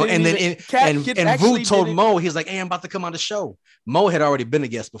 Cat, you know, and then Vu told Mo, he's like, hey, I'm about to come on the show. Mo had already been a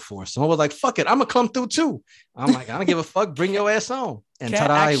guest before. So Mo was like, fuck it, I'm gonna come through too. I'm like, I don't give a fuck, bring your ass on. And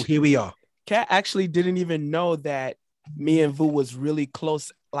ta-da, here we are. Cat actually didn't even know that me and Vu was really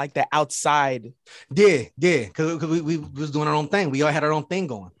close, like the outside. Yeah, because we was doing our own thing. We all had our own thing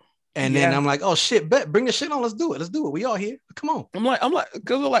going. And then I'm like, oh shit, bet, bring the shit on, let's do it. We all here. Come on. I'm like,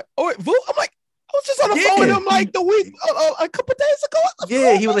 because we're like, oh wait, Vu, I'm like, I was just on the phone with him like the week, a couple days ago.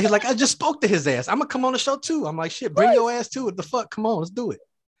 Yeah, he's like, I just spoke to his ass. I'm gonna come on the show too. I'm like, shit, bring your ass to it. The fuck, come on, let's do it.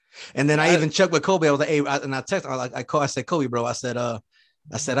 And then I even checked with Kobe. I was like, hey, and I texted, I said, Kobe, bro. I said,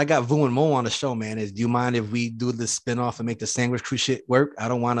 I got Vu and Mo on the show, man. Do you mind if we do this spinoff and make the Sandwich Crew shit work? I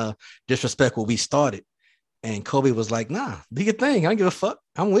don't want to disrespect what we started. And Kobe was like, nah, do your thing. I don't give a fuck.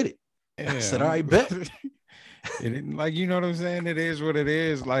 I'm with it. Yeah, I said, all right, bet. Like, you know what I'm saying? It is what it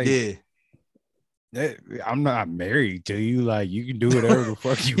is. Like, yeah. I'm not married to you. Like, you can do whatever the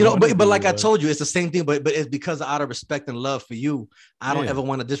fuck you know, want. But like I told you, it's the same thing. But it's because out of respect and love for you, I don't ever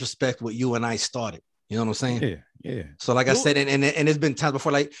want to disrespect what you and I started. You know what I'm saying? Yeah. So like I said, and it's been times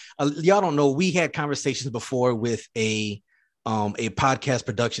before. Like y'all don't know, we had conversations before with a podcast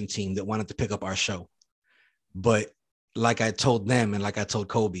production team that wanted to pick up our show. But like I told them, and like I told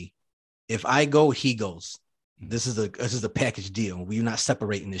Kobe, if I go, he goes. This is a package deal. We're not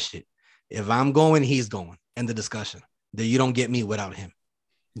separating this shit. If I'm going, he's going. End the discussion. That you don't get me without him.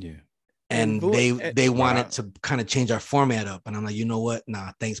 Yeah. And they wanted to kind of change our format up. And I'm like, you know what?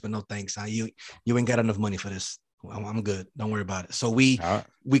 Nah, thanks, but no thanks. You ain't got enough money for this. I'm good. Don't worry about it. So we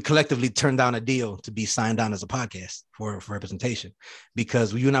collectively turned down a deal to be signed on as a podcast for representation,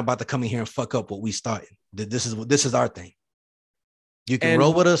 because you're not about to come in here and fuck up what we started. This is our thing. You can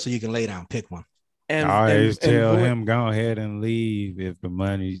roll with us or you can lay down. Pick one. I always tell him, go ahead and leave if the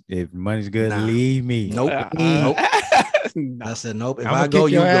money's good. Leave me. Nope. I said nope. If I'm I gonna go,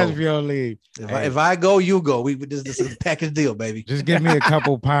 kick you your ass go. if you don't leave. If I go, you go. This is a package deal, baby. Just give me a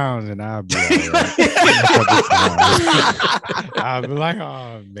couple pounds and I'll be all right. A couple pounds. I'll be like,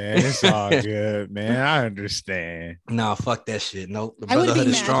 oh man, it's all good, man. I understand. Nah, fuck that shit. Nope. The I would brotherhood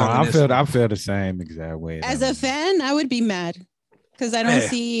be is mad. strong. I in this. I feel the same exact way. As a fan, I would be mad because I don't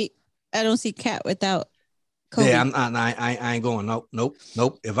Yeah. see Cat without Kobe. Yeah, I ain't going. Nope.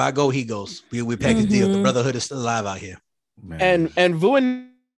 If I go, he goes. We package deal. The Mhm. brotherhood is still alive out here. Man. And Vu and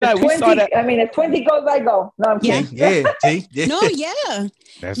I, we 20, saw that. I mean, if 20 goes, I go. No, I'm Yeah. kidding. Yeah. No, yeah.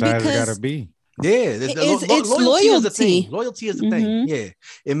 That's how it's because- gotta be. Yeah, It's loyalty is the loyalty. thing. Loyalty is the thing. Mhm. Yeah,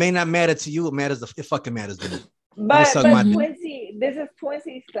 it may not matter to you. It fucking matters to me. But suck my dick. Quincy, this is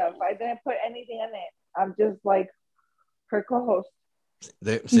Quincy stuff. I didn't put anything in it. I'm just like her co-host.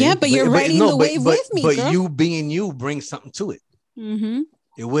 Yeah, but you're riding the wave with me, But girl. you being you brings something to it. Mm-hmm.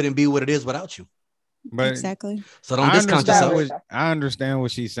 It wouldn't be what it is without you. But Exactly. So don't I discount understand yourself. I understand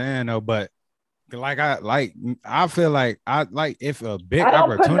what she's saying though, but I feel like if a big I don't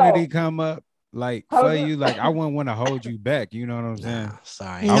put opportunity no- come up like Hold for on. you, like I wouldn't want to hold you back. You know what I'm saying? Nah,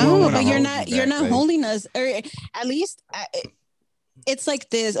 sorry. I wouldn't No, wanna but you're hold not. you You're back, not babe. holding us, or at least it's like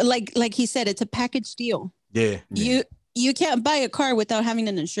this. Like he said, it's a package deal. Yeah, You can't buy a car without having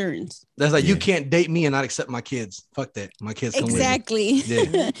an insurance. that's like you Yeah. can't date me and not accept my kids. Fuck that. My kids come Exactly. with me.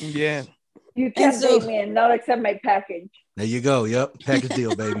 Yeah, Yeah. You can't so- date me and not accept my package, there you go. Yep, package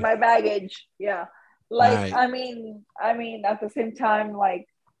deal, baby. my baggage. Yeah. Like, Right. I mean, at the same time, like,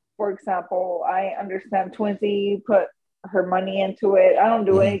 for example, I understand Twinsy put her money into it. I don't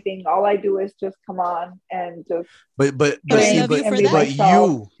do Mhm. anything. All I do is just come on and just But And I see, love you but, for that. but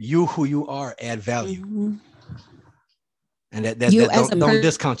myself. you who you are add value, Mhm. and that You that as a don't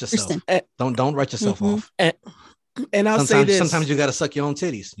discount yourself. person. Don't write yourself Mhm. off. And I'll say this. Sometimes you gotta suck your own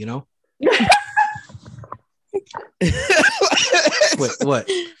titties. You know what?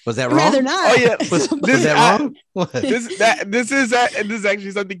 Was that wrong? Rather not. Oh yeah. Was This- that I- wrong? What? This is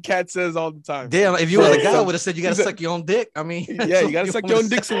actually something Kat says all the time. Damn, if you So- were a guy, I so- would have said you gotta so- suck your own dick. I mean, Yeah, you gotta suck your own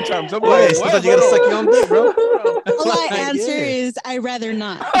dick sometimes. I'm Yeah, like, sometimes what? you gotta suck your own dick, bro. All I Like, answer yeah. is I rather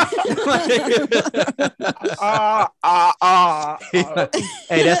not.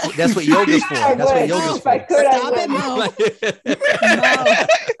 Hey, that's what yoga's for. I That's what would. yoga's If I for. could, Stop I it, would. no.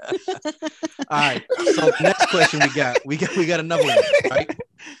 All right. So next question we got another one, right?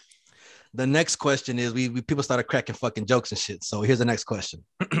 The next question is we people started cracking fucking jokes and shit. So here's the next question.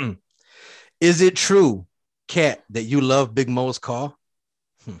 Is it true, Kat, that you love Big Mo's car?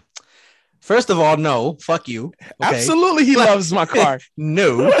 First of all, no. Fuck you. Okay. Absolutely, he loves my car.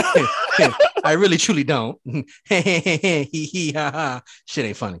 No. I really truly don't. Shit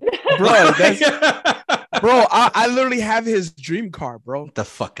ain't funny. Bro, bro, I literally have his dream car, bro. Get the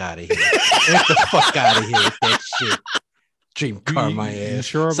fuck out of here. Get the fuck out of here with that shit. Dream car, You- my you ass.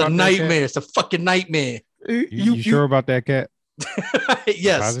 sure It's a about that, Kat? nightmare. It's a fucking nightmare. You sure about that, Cat?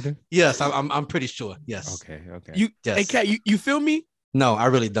 Yes. Positive? Yes, I'm pretty sure. Yes. Okay. You, Yes. hey, Kat, you feel me? No, I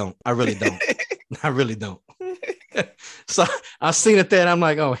really don't. I really don't. I really don't. So I seen it there and I'm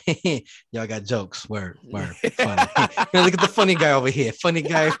like, oh, y'all got jokes. Word. Funny. Look at the funny guy over here. Funny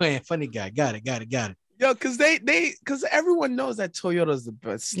guy, man. Funny guy. Got it. Yo, because everyone knows that Toyota's the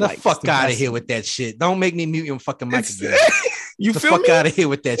best. The like, it's fuck the out of best. here with that shit. Don't make me mute your fucking mic It's- again. You the feel fuck me? out of here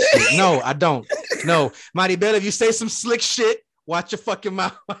with that shit. No, I don't. No, Mighty Bell, if you say some slick shit, watch your fucking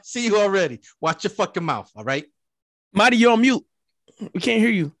mouth. I see you already. Watch your fucking mouth. All right. Marty, you're on mute. We can't hear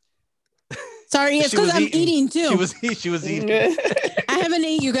you. Sorry, it's She was because I'm eating. eating too. She was eating. I haven't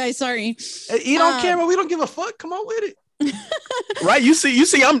ate, you guys. Sorry. Eat on camera. We don't give a fuck. Come on with it. Right? You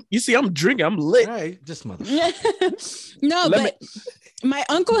see, I'm drinking. I'm lit. All right, just mother. No, Let but my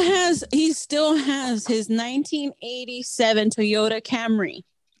uncle still has his 1987 Toyota Camry,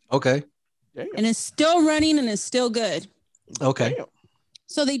 Okay. and it's still running and it's still good. Okay.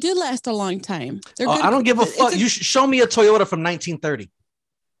 So they do last a long time. They're Oh, good. I don't give a It's fuck. You should show me a Toyota from 1930.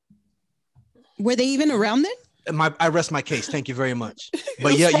 Were they even around then? I rest my case. Thank you very much.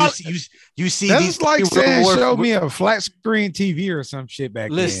 But was yeah, probably- you see That's these like pre-World saying War- show me a flat screen TV or some shit back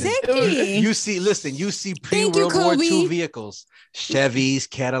Listen, then. Sicky. you see Thank you, pre-World War Kobe. II vehicles, Chevys,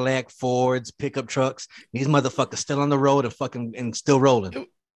 Cadillac, Fords, pickup trucks. These motherfuckers still on the road and fucking and still rolling.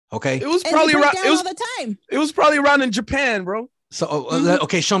 Okay, It was And probably they break around. down all the time. It was probably around in Japan, bro. so Mhm.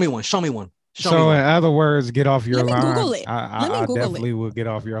 okay, show me one. Show me So one. in other words, get off your Let me line. Google it. I Let me Google definitely will get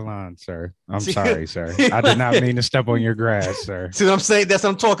off your line, sir. I'm See- sorry, sir. I did not mean to step on your grass, sir. See what I'm saying? That's what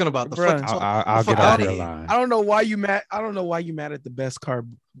I'm talking about. The Bruh. fucking I'll fuck get off outta your here. line. I don't know why you mad. I don't know why you mad at the best car.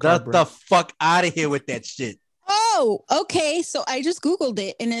 Get bro. the fuck out of here with that shit. Oh, okay. So I just Googled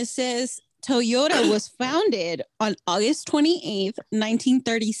it and it says Toyota was founded on August 28th,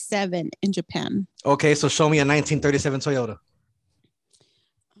 1937 in Japan. Okay, so show me a 1937 Toyota.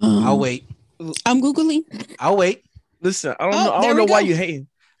 I'll wait. I'm Googling. I'll wait. Listen, I don't know why you hating.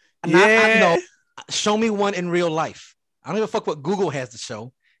 No, show me one in real life. I don't give a fuck what Google has to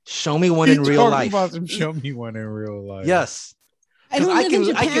show. Show me one in real life. Show me one in real life. Yes. I don't live in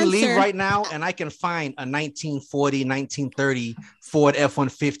Japan, I can leave sir. right now and I can find a 1940, 1930 Ford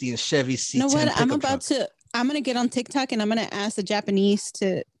F-150 and Chevy C10. You know what? I'm gonna get on TikTok and I'm gonna ask the Japanese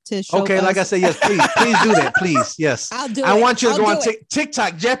to show. Okay, us. like I said, yes, please do that, please. Yes, I'll do I it. want you to I'll go on do it.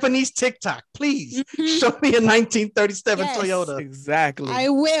 TikTok, Japanese TikTok, please. Mhm. Show me a 1937 Yes. Toyota. Exactly. I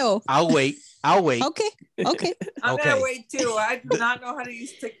will. I'll wait. Okay. Okay. I'm Okay. gonna wait too. I do not know how to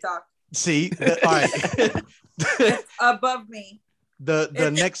use TikTok. See, all right. It's above me.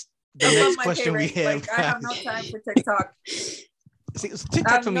 the next Above my question pay we rate. have. Like, I have no time for TikTok. See, I TikTok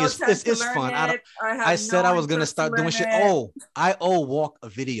have for me no is time to it's learn fun. it. I said I was gonna start doing shit. Oh, I owe Walk a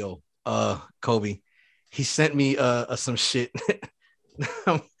video. Kobe, he sent me some shit.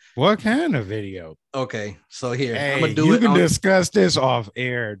 What kind of video? Okay, so here Hey, I'm gonna do you it. can discuss this off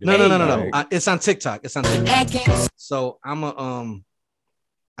air. No. Like, It's on TikTok. It's on TikTok. So I'm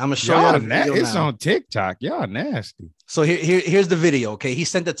gonna show y'all you the video it's now. on TikTok. Y'all nasty. So here's the video. Okay, he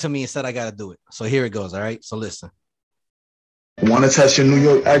sent it to me and said I gotta do it. So here it goes. All right. So listen. Want to test your New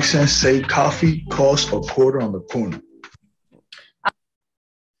York accent? Say coffee costs a quarter on the corner.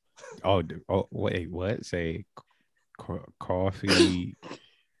 Oh, wait, what? Say coffee.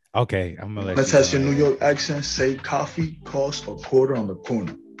 Okay, I'm gonna let Want to you test your go. New York accent? Say coffee costs a quarter on the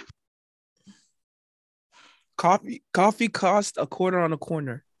corner. Coffee cost a quarter on the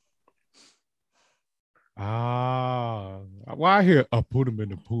corner. Ah, why I hear I put him in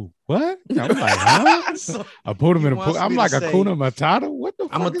the pool? What? I'm like, huh? So I put him he in the pool. wants I'm me like to a say- Kuna Matata. What the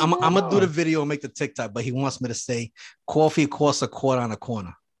fuck? I'm gonna do the video and make the TikTok, but he wants me to say coffee costs a quarter on a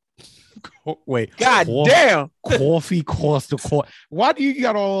corner. Wait, God damn. coffee costs a quarter. Why do you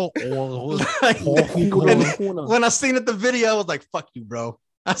got all Like, coffee Quarter on and the corner. when I seen it the video, I was like, "Fuck you, bro."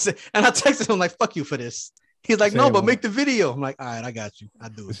 I said, and I texted him like, "Fuck you for this." He's like, Say "No, it but one- make the video." I'm like, "All right, I got you. I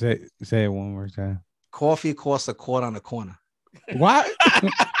do it." Say it one more time. Coffee costs a quarter on a corner. Why?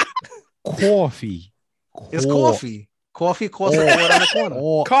 Coffee. It's coffee. Coffee costs a quarter on a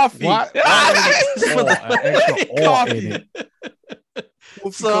corner. Coffee. Why? Coffee.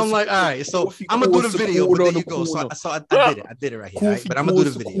 So I'm like, all right. So Coffee I'm gonna do the costs a video, but quarter there on you the go. So corner. I did it. I did it right here. All right? But I'm gonna do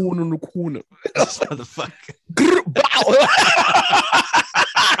the video. Corner on the corner. This motherfucker.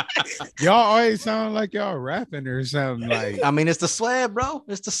 Y'all always sound like y'all rapping or something like. I mean, it's the swag, bro.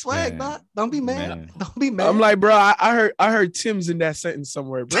 It's the swag, Man. dog. Don't be mad. Man. Don't be mad. I'm like, bro, I heard Tim's in that sentence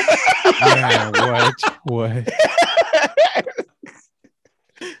somewhere, bro. Man, what?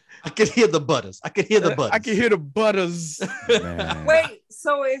 I could hear the butters. I could hear the butters. I can hear the butters. Man. Wait,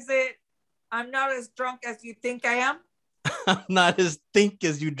 so is it? I'm not as drunk as you think I am. I'm not as think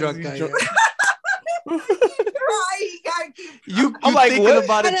as you drunk. you I am. drunk. Right, gotta keep- You I'm like, thinking what?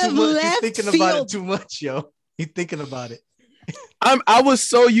 about it Out too of much. You left thinking about it field. too much, yo. You thinking about it. I was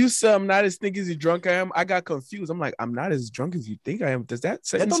so used to I'm not as think as you drunk I am. I got confused. I'm like, I'm not as drunk as you think I am. Does that That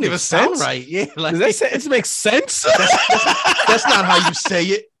sentence don't make even sound sense? right. Yeah, like Does that sentence make sense? that's not how you say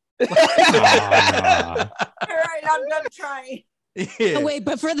it. Nah. All right, I'm done trying. Yeah. Oh, wait,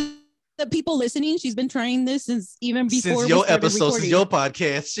 but for the people listening, she's been trying this since even before Since we your started episode, since recording. your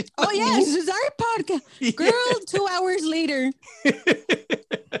podcast. Oh yeah, this is our podcast, girl. 2 hours later,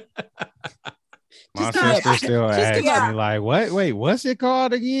 My Just give sister up. still Just asks give up. me like, "What? Wait, what's it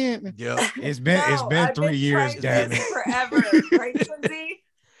called again?" Yeah. It's been I've 3 years, trying damn this it. forever, right, Lindsay?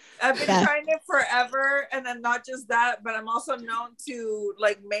 I've been Yeah. trying it forever, and then not just that, but I'm also known to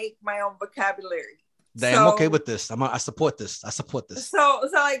like make my own vocabulary. Damn, I'm So- okay with this. I support this. I support this. So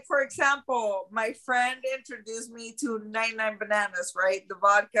like for example, my friend introduced me to 99 bananas, right? The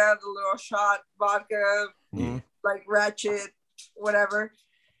vodka, the little shot vodka, Mhm. like ratchet, whatever.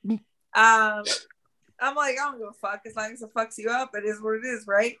 I'm like, I don't give a fuck. As long as it fucks you up, it is what it is,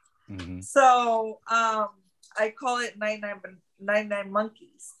 right? Mhm. So I call it 99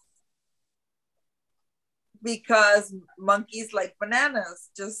 monkeys. Because monkeys like bananas.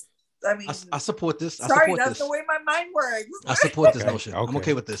 Just I mean I support this. I sorry, support that's this. the way my mind works. I support this Okay, notion. I'm okay.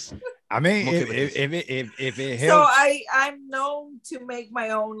 okay with this. I mean, I'm okay with if it So helps, I'm known to make my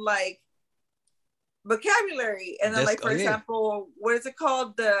own like vocabulary. And then That's- like for oh, yeah. example, what is it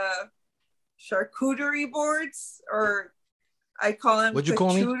called? The charcuterie boards, or I call them What'd you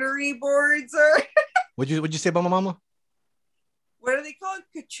call me? charcuterie boards, or What'd you say about my mama? what are they called?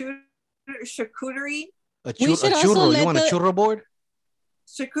 Charcuterie? A We should also churro. You let want a the- churro board?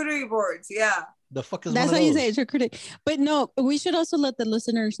 Charcuterie boards, yeah. The fuck is That's one how of you those? say it, charcuterie. But no, we should also let the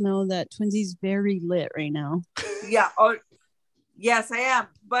listeners know that Twinsy's very lit right now. Yeah. Oh, yes, I am.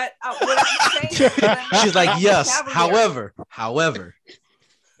 But what I'm saying is that I'm She's like, not yes. vocabulary. However.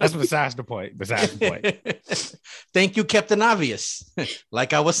 That's besides the point. Besides the point. Thank you, Captain Obvious.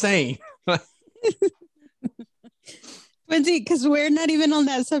 Like I was saying. Twinsy, because we're not even on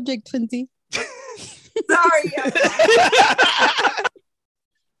that subject, Twinsy. Sorry.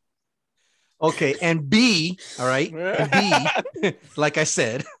 Okay, and B, all right. And B, like I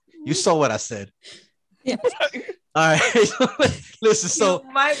said, you saw what I said. Yeah. All right. Listen, so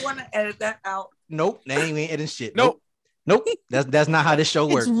You might want to edit that out. nope, that ain't editing shit. Nope. Nope. That's not how this show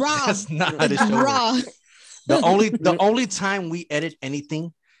works. It's raw. That's not how this It's show raw. works. The only time we edit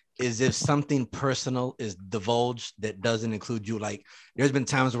anything is if something personal is divulged that doesn't include you. Like there's been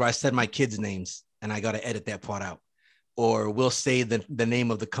times where I said my kids' names and I got to edit that part out. Or we'll say the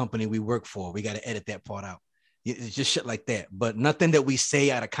name of the company we work for. We got to edit that part out. It's just shit like that. But nothing that we say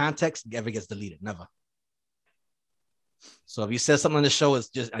out of context ever gets deleted. Never. So if you said something on the show, it's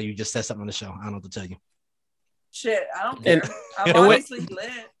just you just said something on the show. I don't know what to tell you. Shit, I don't care. I'm and what- obviously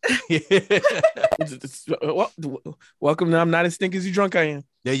lit. Welcome to I'm Not As Stink As You Drunk I Am.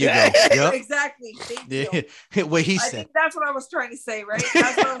 There you go. Yep. Exactly. Thank you. What he I said. think that's what I was trying to say, right?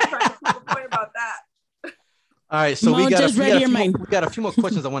 That's what I was trying to prove a point about that. All right, so Mo, just read your mind. we got a few more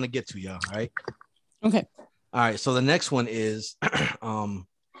questions I want to get to, y'all. All right. Okay. All right. So the next one is,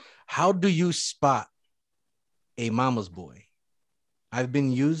 how do you spot a mama's boy? I've been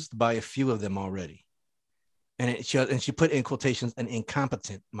used by a few of them already, and she put in quotations an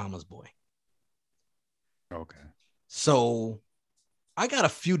incompetent mama's boy. Okay. So I got a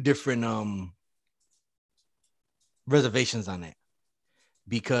few different reservations on that,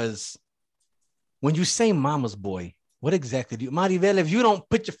 because when you say mama's boy, what exactly do you, Maribel, if you don't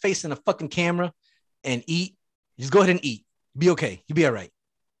put your face in a fucking camera and eat, just go ahead and eat. Be okay. You'll be all right.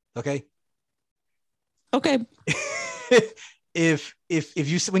 Okay. Okay. if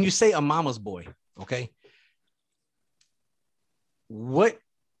you, when you say a mama's boy, okay, what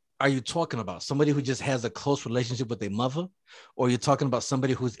are you talking about? Somebody who just has a close relationship with their mother, or you're talking about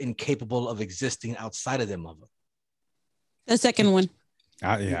somebody who's incapable of existing outside of their mother? The second one.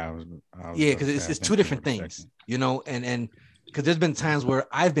 Yeah, because it's two different things, you know, and because there's been times where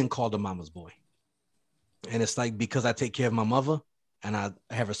I've been called a mama's boy, and it's like, because I take care of my mother and I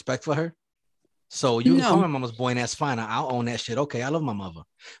have respect for her. So you can call me mama's boy, and that's fine. I'll own that shit. Okay, I love my mother.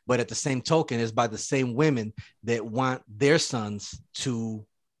 But at the same token, it's by the same women that want their sons to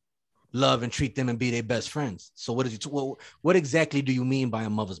love and treat them and be their best friends. So what exactly do you mean by a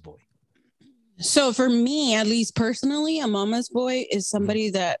mother's boy? So for me, at least personally, a mama's boy is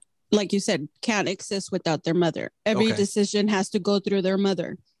somebody that, like you said, can't exist without their mother. Every decision has to go through their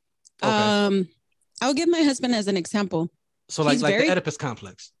mother. Okay. I'll give my husband as an example. So like the Oedipus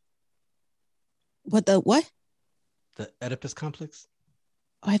complex. What? The Oedipus complex?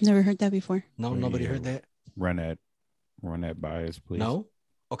 Oh, I've never heard that before. No, nobody heard that. Run that by us, please. No.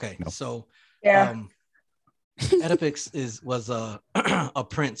 Okay. No. So yeah. Oedipus was a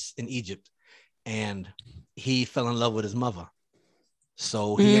prince in Egypt, and he fell in love with his mother.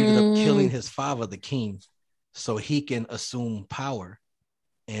 So he ended up killing his father, the king, so he can assume power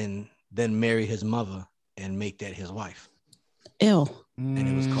and then marry his mother and make that his wife. Ew. And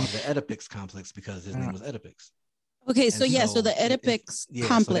it was called the Oedipus complex because his name was Oedipus. Okay, so the Oedipus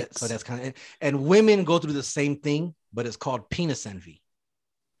complex. So that's kind of, and women go through the same thing, but it's called penis envy.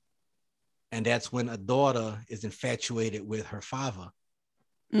 And that's when a daughter is infatuated with her father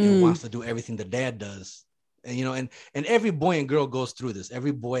and wants to do everything the dad does. And, you know, and every boy and girl goes through this.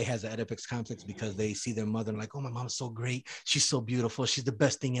 Every boy has an Oedipus complex because they see their mother and like, oh, my mom's so great. She's so beautiful. She's the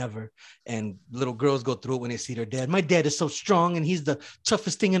best thing ever. And little girls go through it when they see their dad. My dad is so strong and he's the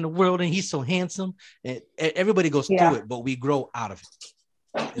toughest thing in the world and he's so handsome. And everybody goes through it, but we grow out of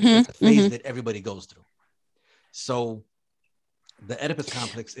it. It's a phase that everybody goes through. So the Oedipus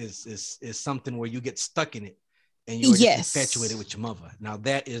complex is something where you get stuck in it and you're just infatuated with your mother. Now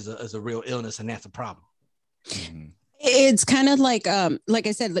that is a real illness, and that's a problem. Mm-hmm. It's kind of like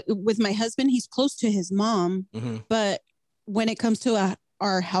I said, with my husband, he's close to his mom, but when it comes to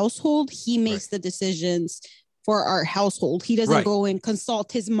our household, he makes the decisions for our household. He doesn't go and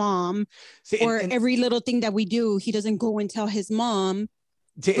consult his mom. Every little thing that we do, he doesn't go and tell his mom.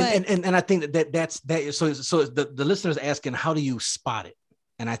 And I think that's so the listener is asking, how do you spot it?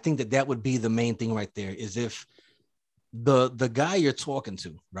 And I think that would be the main thing right there, is if the guy you're talking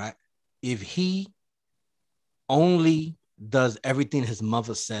to, right, if he only does everything his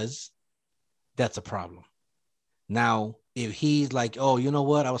mother says, that's a problem. Now, if he's like, oh, you know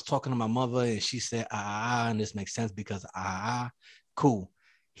what? I was talking to my mother and she said, and this makes sense because cool.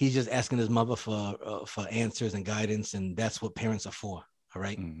 He's just asking his mother for answers and guidance, and that's what parents are for. All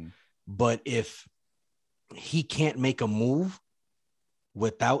right. Mm-hmm. But if he can't make a move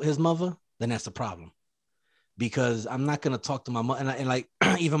without his mother, then that's a problem. Because I'm not gonna talk to my mother, and like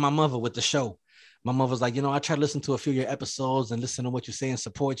even my mother with the show. My mother's like, I try to listen to a few of your episodes and listen to what you say and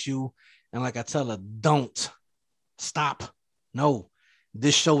support you. And like I tell her, don't stop. No,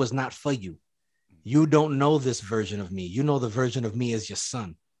 this show is not for you. You don't know this version of me. You know the version of me as your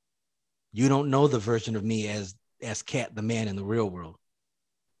son. You don't know the version of me as Cat, the man in the real world.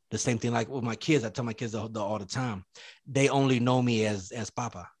 The same thing like with my kids. I tell my kids all the time, they only know me as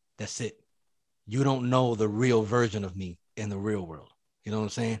Papa. That's it. You don't know the real version of me in the real world. You know what I'm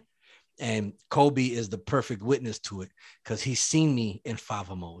saying? And Kobe is the perfect witness to it because he's seen me in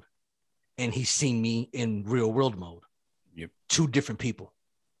father mode and he's seen me in real world mode. Yep. Two different people.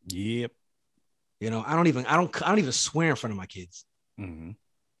 Yep. I don't even swear in front of my kids. Mm-hmm.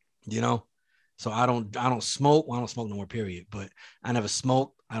 So I don't smoke. Well, I don't smoke no more, period. But I never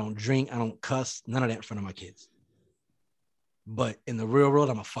smoke. I don't drink. I don't cuss. None of that in front of my kids. But in the real world,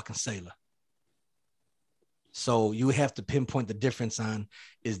 I'm a fucking sailor. So you have to pinpoint the difference on,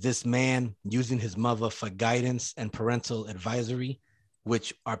 is this man using his mother for guidance and parental advisory,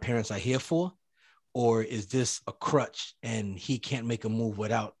 which our parents are here for, or is this a crutch and he can't make a move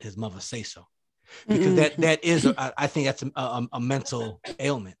without his mother say so? Because that is, I think that's a mental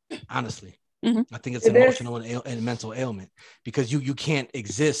ailment, honestly. Mm-hmm. I think it's an emotional and mental ailment because you can't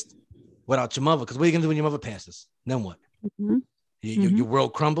exist without your mother. Because what are you going to do when your mother passes? Then what? Mm-hmm. Your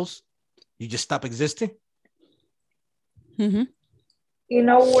world crumbles? You just stop existing? Mm-hmm. You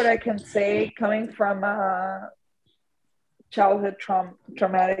know what I can say, coming from a childhood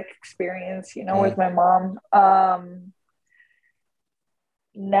traumatic experience, with my mom.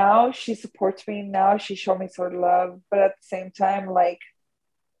 Now she supports me. Now she showed me sort of love, but at the same time, like,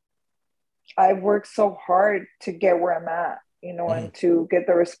 I've worked so hard to get where I'm at, and to get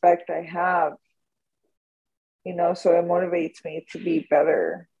the respect I have, so it motivates me to be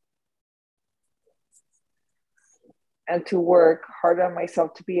better and to work hard on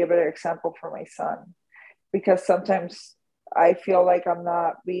myself to be a better example for my son. Because sometimes I feel like I'm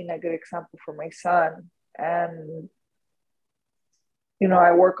not being a good example for my son. And,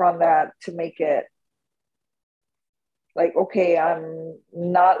 I work on that to make it like, okay, I'm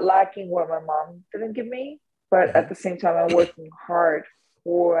not lacking what my mom didn't give me, but at the same time, I'm working hard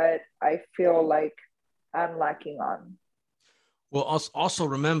for what I feel like I'm lacking on. Well, also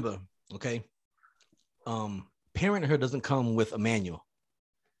remember, okay, parenthood doesn't come with a manual.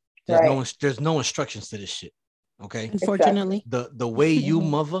 There's no instructions to this shit. Okay. Unfortunately, the way you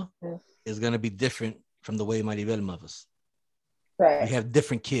mother is gonna be different from the way Maribel mothers. Right. You have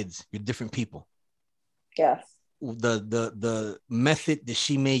different kids. You're different people. Yes. The method that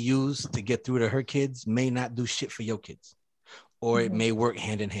she may use to get through to her kids may not do shit for your kids, or it may work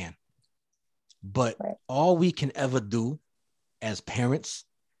hand in hand. But all we can ever do as parents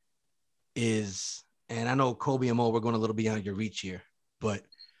is, and I know Kobe and Mo, we're going a little beyond your reach here, but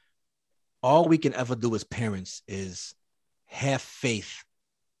all we can ever do as parents is have faith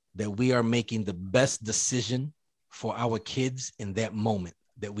that we are making the best decision for our kids in that moment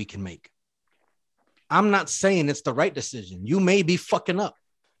that we can make. I'm not saying it's the right decision. You may be fucking up.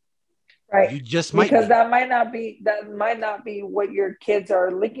 Right. You just might, because that might not be what your kids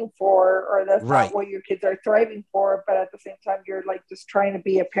are looking for, or that's not what your kids are thriving for. But at the same time, you're like just trying to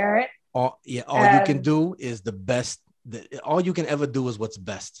be a parent. All you can do is the best. All you can ever do is what's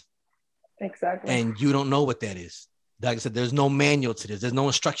best. Exactly. And you don't know what that is. Like I said, there's no manual to this. There's no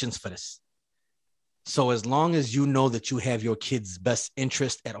instructions for this. So as long as you know that you have your kids' best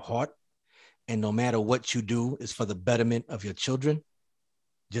interest at heart, and no matter what you do is for the betterment of your children,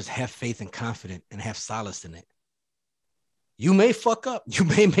 just have faith and confidence and have solace in it. You may fuck up. You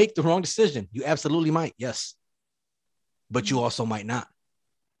may make the wrong decision. You absolutely might, yes. But you also might not.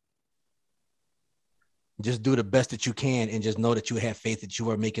 Just do the best that you can and just know that you have faith that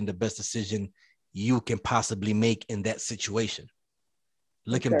you are making the best decision you can possibly make in that situation.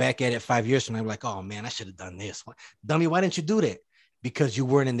 Looking back at it 5 years from now, I'm like, oh man, I should have done this. Dummy, why didn't you do that? Because you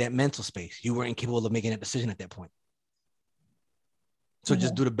weren't in that mental space. You weren't capable of making that decision at that point. So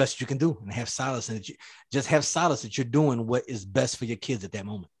just do the best you can do and have solace in it. Just have solace that you're doing what is best for your kids at that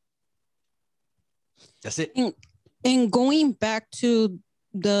moment. That's it. And going back to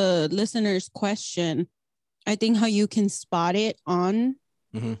the listener's question, I think how you can spot it on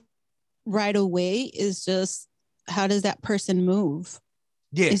right away is just, how does that person move?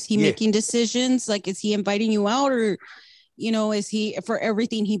 Yeah. Is he making decisions? Like, is he inviting you out, or you know, is he for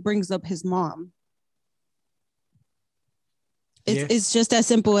everything he brings up his mom? It's just as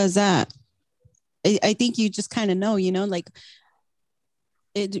simple as that. I think you just kind of know, you know, like,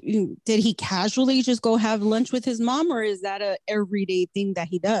 did he casually just go have lunch with his mom, or is that a everyday thing that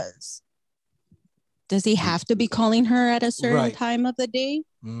he does? Does he have to be calling her at a certain time of the day?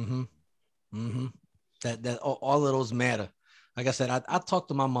 Mm-hmm. Mm-hmm. That all of those matter. Like I said, I talk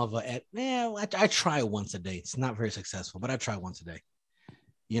to my mother I try once a day. It's not very successful, but I try once a day.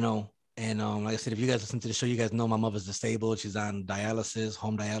 You know, and like I said, if you guys listen to the show, you guys know my mother's disabled. She's on dialysis,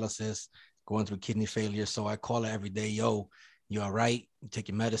 home dialysis, going through kidney failure. So I call her every day. Yo, you all right? You take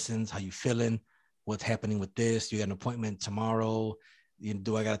your medicines. How you feeling? What's happening with this? You got an appointment tomorrow.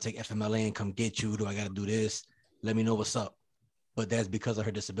 Do I got to take FMLA and come get you? Do I got to do this? Let me know what's up. But that's because of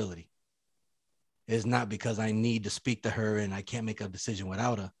her disability. It's not because I need to speak to her and I can't make a decision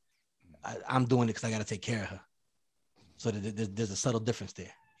without her. I'm doing it because I got to take care of her. So there's a subtle difference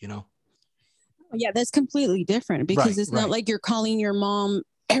there, you know? Yeah, that's completely different because it's not like you're calling your mom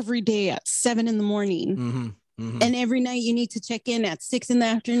every day at 7 a.m. Mm-hmm. Mm-hmm. And every night you need to check in at 6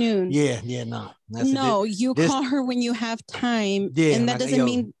 p.m. Yeah, no. You call her when you have time. Yeah, and that doesn't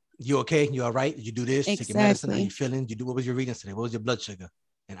mean you okay? You all right? Did you do this? Exactly. Take your medicine. How you feeling? What was your readings today? What was your blood sugar?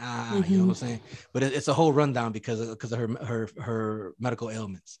 And you know what I'm saying? But it's a whole rundown because of her medical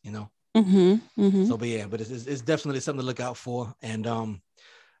ailments, you know. Mm-hmm. Mm-hmm. So, but it's definitely something to look out for. And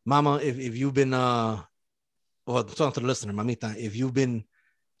Mama, if you've been well, talking to the listener, Mamita, if you've been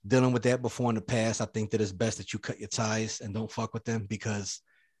dealing with that before in the past, I think that it's best that you cut your ties and don't fuck with them, because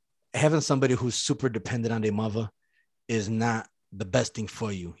having somebody who's super dependent on their mother is not the best thing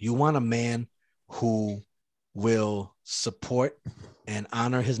for you. You want a man who will support and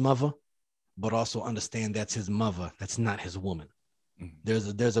honor his mother, but also understand that's his mother. That's not his woman.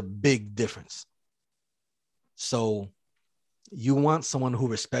 There's a big difference. So you want someone who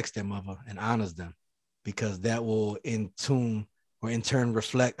respects their mother and honors them, because that will in turn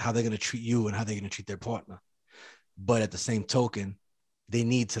reflect how they're going to treat you and how they're going to treat their partner. But at the same token, they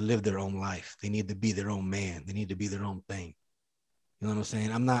need to live their own life. They need to be their own man. They need to be their own thing. You know what I'm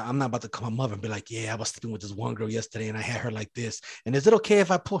saying? I'm not about to call my mother and be like, yeah, I was sleeping with this one girl yesterday and I had her like this. And is it okay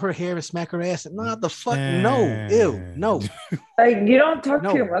if I pull her hair and smack her ass? No, the fuck, no, ew, no. Like, you don't talk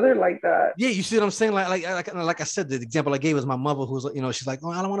to your mother like that. Yeah, you see what I'm saying? Like I said, the example I gave is my mother, who's, you know, she's like,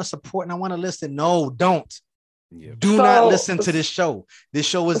 oh, I don't want to support and I want to listen. No, don't. Yeah. Do not listen to this show. This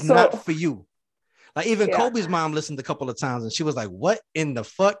show is not for you. Like even Kobe's mom listened a couple of times and she was like, what in the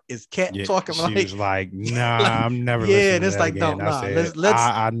fuck is Cat talking about? She was like, nah, I'm never listening to and it's that like, again. don't, nah. Said, let's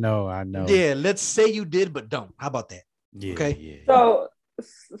I know. Yeah, let's say you did, but don't. How about that? Yeah, okay. Yeah.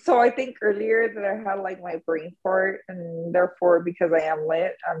 So I think earlier that I had like my brain fart, and therefore because I am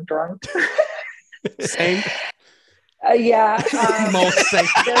lit, I'm drunk. Same. Yeah.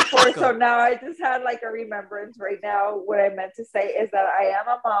 Therefore, so now I just had like a remembrance right now. What I meant to say is that I am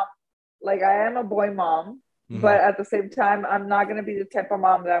a mom. Like I am a boy mom, but at the same time, I'm not going to be the type of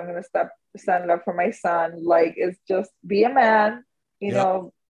mom that I'm going to stand up for my son. Like, it's just be a man, you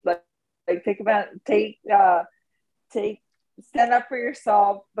know, like stand up for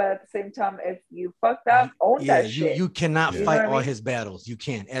yourself. But at the same time, if you fucked up, own that shit. You cannot fight all his battles. You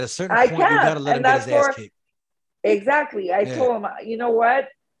can't. At a certain point, you got to let him get his ass kicked. Exactly. I told him, you know what?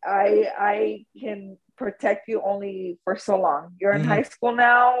 I can protect you only for so long. You're in high school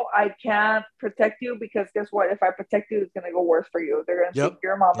now. I can't protect you because guess what? If I protect you, it's gonna go worse for you. They're gonna think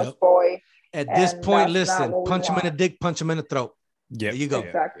you're mama's boy. At this point, listen, punch him in the dick, punch him in the throat. Yeah, there you go.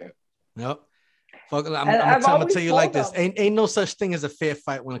 Exactly. Yep. Fuck, I'm gonna tell you like this. Ain't no such thing as a fair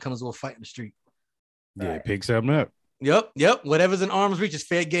fight when it comes to a fight in the street. Yeah, pick something up. Yep. Whatever's in arm's reach is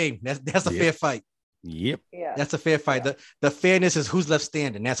fair game. That's a fair fight. Yep. Yeah. That's a fair fight. The fairness is who's left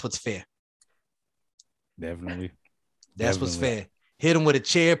standing. That's what's fair. Definitely. That's what's fair. Hit him with a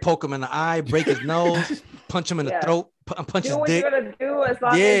chair, poke him in the eye, break his nose, punch him in the throat, punch his dick. Do what you're gonna do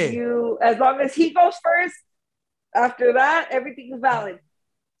as long as he goes first. After that, everything is valid.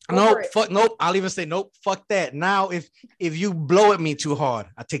 Nope. I'll even say nope. Fuck that. Now, if you blow at me too hard,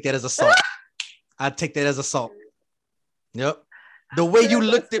 I take that as assault. Yep. The way you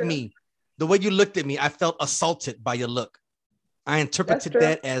looked at me, I felt assaulted by your look. I interpreted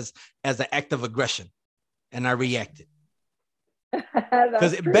that as an act of aggression, and I reacted.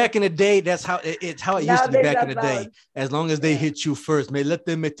 Because back in the day, that's how it used to be back in the day. As long as they hit you first, let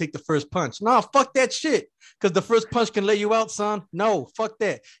them take the first punch. No, fuck that shit. Because the first punch can lay you out, son. No, fuck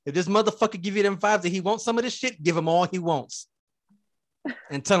that. If this motherfucker give you them vibes that he wants some of this shit, give him all he wants.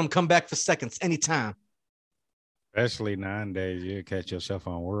 And tell him come back for seconds anytime. Especially nowadays, you catch yourself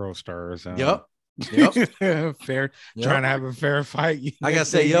on World Star or something. Yep. Yep. Fair, Yep. trying to have a fair fight. I gotta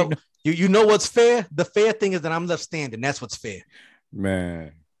say, yo, you know what's fair? The fair thing is that I'm left standing. That's what's fair.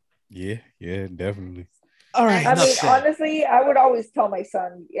 Man, yeah, definitely. All right. I Enough mean, said. honestly, I would always tell my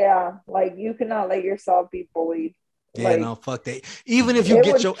son, yeah, like you cannot let yourself be bullied. Yeah, Like, no, fuck that. Even if you it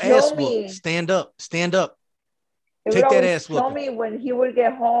get would your kill ass me. whooped, stand up. It Take would that always ass kill whooping. me when he would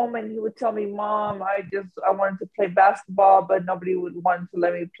get home and he would tell me, Mom, I wanted to play basketball, but nobody would want to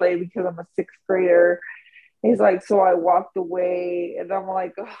let me play because I'm a sixth grader. He's like, so I walked away, and I'm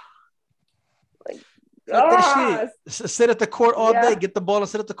like, oh, Fuck that shit. Sit at the court all Yeah. day. Get the ball and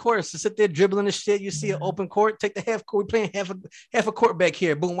sit at the court. So sit there dribbling and shit. You see an open court. Take the half court. We're playing half a court back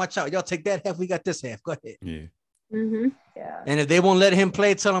here. Boom, watch out. Y'all take that half. We got this half. Go ahead. Yeah. yeah. And if they won't let him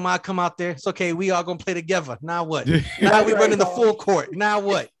play, tell him I'll come out there. It's okay. We all gonna play together. Now what? Now we running the full court. Now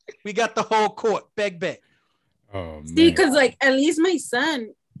what? We got the whole court. Back. Oh, See, man. because like at least my son,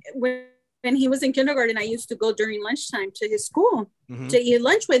 when he was in kindergarten, I used to go during lunchtime to his school Mhm. to eat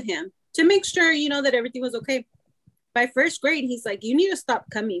lunch with him to make sure, you know, that everything was okay. By first grade, he's like, you need to stop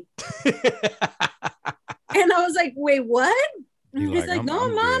coming. And I was like, wait, what? He He's like, like, I'm no,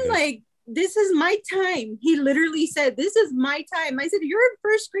 good Mom, at- like, this is my time. He literally said, this is my time. I said, you're in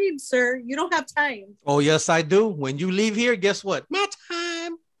first grade, sir. You don't have time. Oh, yes, I do. When you leave here, guess what? My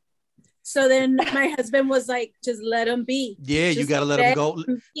time. So then my husband was like, just let him be. Yeah, you Just gotta let him let go.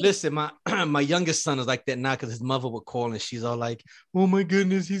 him be. Listen, my my youngest son is like that now because his mother would call and she's all like, "Oh my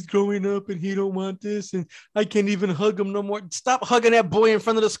goodness, he's growing up and he don't want this, and I can't even hug him no more." Stop hugging that boy in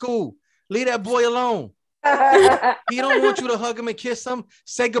front of the school. Leave that boy alone. He don't want you to hug him and kiss him.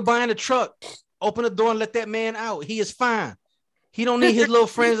 Say goodbye in the truck. Open the door and let that man out. He is fine. He don't need his little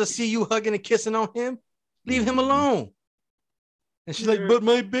friends to see you hugging and kissing on him. Leave him alone. And she's like, but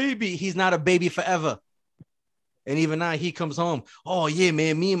my baby. He's not a baby forever. And even now he comes home. Oh, yeah,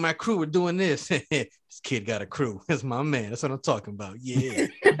 man. Me and my crew were doing this. This kid got a crew. That's my man. That's what I'm talking about. Yeah.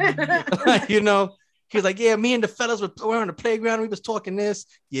 You know, he's like, yeah, me and the fellas were on the playground. We was talking this.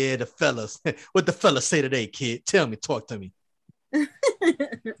 Yeah, the fellas. What the fellas say today, kid? Tell me, talk to me.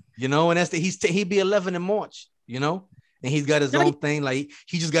 You know, and that's he'd be 11 in March, you know, and he's got his own thing. Like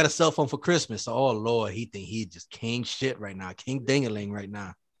he just got a cell phone for Christmas. So, oh Lord, he think he just king shit right now, king dingaling right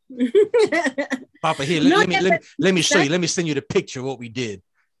now. Papa, here, let me show you. Let me send you the picture of what we did.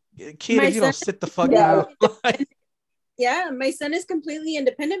 Kid, My if you don't son- sit the fuck down. Yeah, my son is completely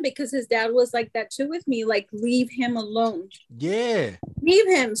independent because his dad was like that too with me. Like, leave him alone. Yeah. Leave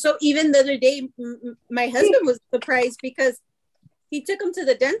him. So even the other day, my husband was surprised because he took him to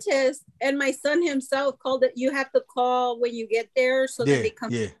the dentist, and my son himself called it. You have to call when you get there, so that they come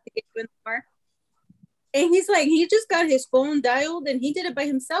to get you in the car. And he's like, he just got his phone dialed, and he did it by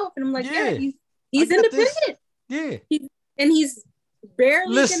himself. And I'm like, yeah, he's independent. Yeah. And he's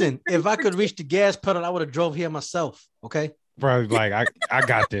barely. Listen, if I could reach the gas pedal, I would have drove here myself. Okay. Bro, like I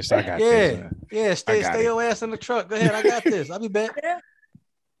got this. I got this. this. Stay your ass in the truck. Go ahead. I got this. I'll be back.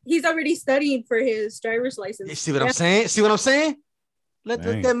 He's already studying for his driver's license. You see what I'm saying? See what I'm saying? Let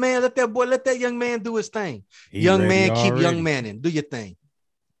that man, let that boy, let that young man do his thing. Young man, keep young man in. Do your thing.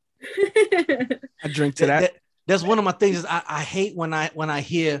 I drink to that. That's one of my things. Is I hate when I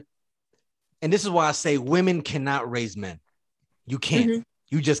hear, and this is why I say women cannot raise men. You can't. Mm-hmm.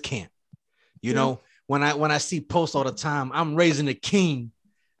 You just can't. You know, when I see posts all the time, I'm raising a king.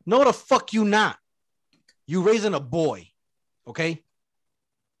 No, the fuck you not. You raising a boy, okay?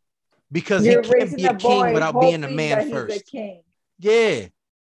 Because he can't be a king without being a man first. Yeah.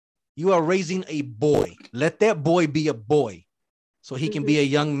 You are raising a boy. Let that boy be a boy so he can be a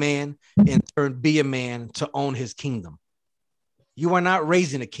young man and turn be a man to own his kingdom. You are not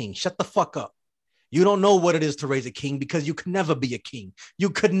raising a king. Shut the fuck up. You don't know what it is to raise a king because you could never be a king. You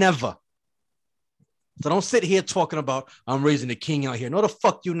could never. So don't sit here talking about I'm raising a king out here. No, the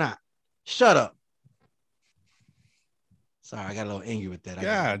fuck you not. Shut up. Sorry, I got a little angry with that.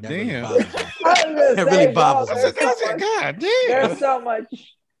 God damn. That really bothers me. God damn. There's so much.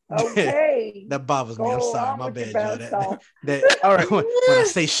 Okay. That bothers me. I'm sorry. My bad, Joe. All right. When I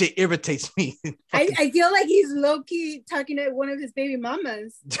say shit irritates me. I feel like he's low-key talking to one of his baby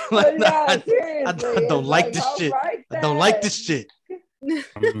mamas. I don't like this shit. I don't like this shit.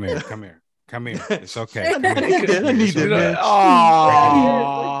 Come here. It's okay. I need it, man.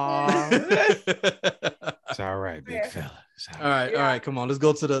 It's all right, big fella. All right. Come on. Let's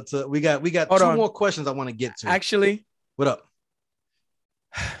go to the. We got two more questions I want to get to. Actually, what up?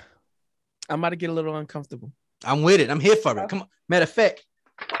 I'm about to get a little uncomfortable. I'm with it. I'm here for it. Come on. Matter of fact,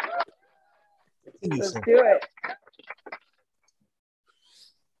 let's do it.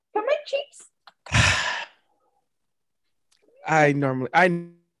 Come on, cheeks. I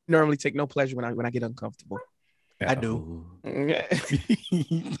normally take no pleasure when I get uncomfortable. I do. Yeah.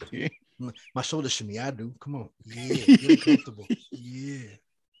 My shoulders shimmy. I do. Come on. Yeah. Get comfortable. Yeah.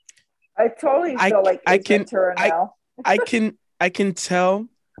 I totally feel like I Ace can Ventura now. I can tell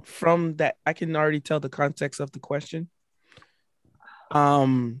from that. I can already tell the context of the question.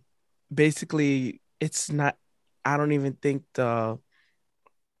 Basically, it's not. I don't even think the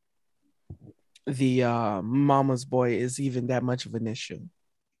mama's boy is even that much of an issue.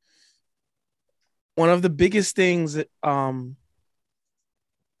 One of the biggest things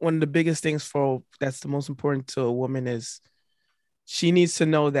for that's the most important to a woman is she needs to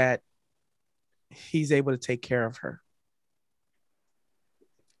know that he's able to take care of her.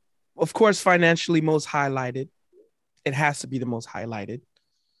 Of course, financially most highlighted. It has to be the most highlighted.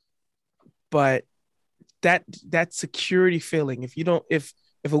 But that security feeling, if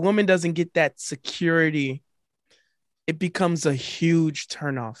a woman doesn't get that security, it becomes a huge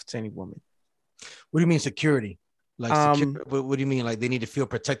turnoff to any woman. What do you mean security? Like, what do you mean? Like they need to feel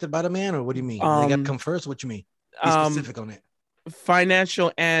protected by the man, or what do you mean? They got to come first. What you mean? Be specific on it.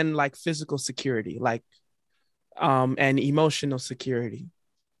 Financial and like physical security, like and emotional security.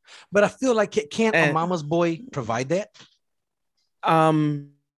 But I feel like can't a mama's boy provide that?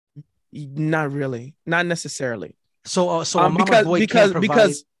 Not really, not necessarily. So a mama's boy can't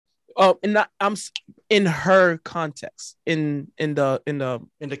provide. I'm in her context, in the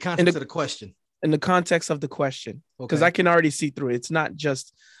context of the question. In the context of the question, because I can already see through it. It's not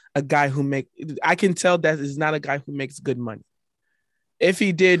just a guy who I can tell that is not a guy who makes good money. If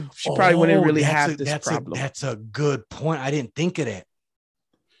he did, she probably wouldn't really have this problem. That's a good point. I didn't think of that.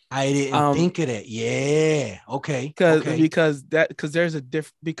 Yeah. Okay. Because there's a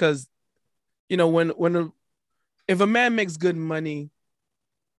because if a man makes good money,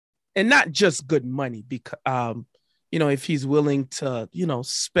 and not just good money, because if he's willing to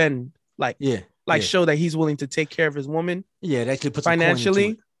spend show that he's willing to take care of his woman. Yeah, that actually puts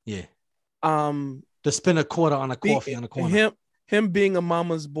financially. Yeah. To spend a quarter on a coffee on the corner. Him being a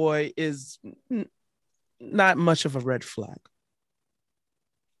mama's boy is not much of a red flag.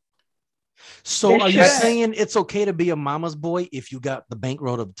 So are you saying it's okay to be a mama's boy if you got the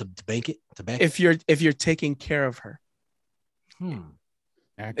bankroll to bank it? If you're taking care of her.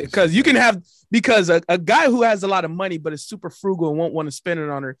 Because you can have a guy who has a lot of money but is super frugal and won't want to spend it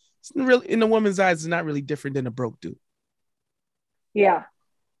on her, it's really, in a woman's eyes, it's not really different than a broke dude. Yeah.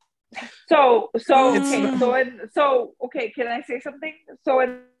 So okay, can I say something? So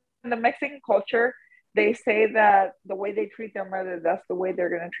in the Mexican culture, they say that the way they treat their mother, that's the way they're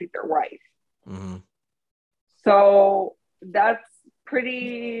going to treat their wife. Mm-hmm. So that's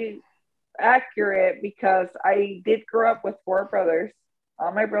pretty accurate because I did grow up with 4 brothers.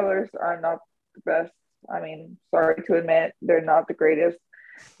 All my brothers are not the best. I mean, sorry to admit, they're not the greatest.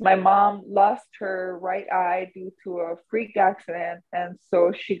 My mom lost her right eye due to a freak accident, and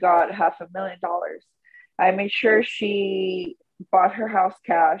so she got $500,000. I made sure she bought her house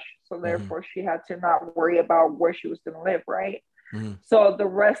cash, so therefore she had to not worry about where she was going to live, right? Mm-hmm. So the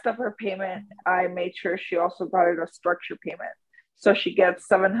rest of her payment, I made sure she also got it a structure payment. So she gets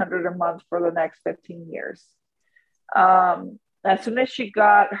 $700 a month for the next 15 years. As soon as she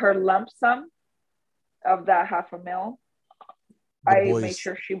got her lump sum of that $500,000, I made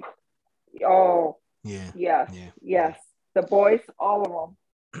sure she. Oh, yeah. Yes. The boys, all of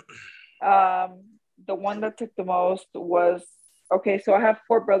them. The one that took the most was so I have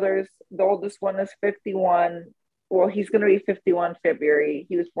 4 brothers. The oldest one is 51. Well, he's going to be 51 February.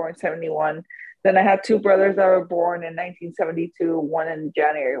 He was born in 71. Then I had 2 brothers that were born in 1972, one in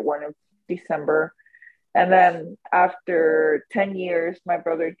January, one in December. And then after 10 years, my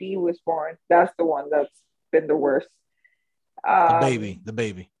brother D was born. That's the one that's been the worst. The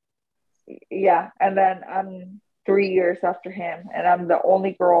baby. Yeah. And then I'm 3 years after him, and I'm the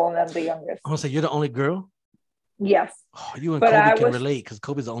only girl and I'm the youngest. I want to say, you're the only girl? Yes. Oh, you and Kobe can relate because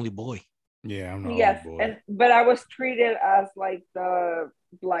Kobe's the only boy. Yeah, I'm the only boy. But I was treated as like the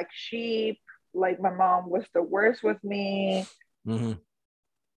black sheep. Like my mom was the worst with me. Mm-hmm.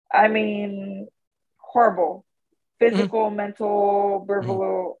 I mean, horrible. Physical, mental,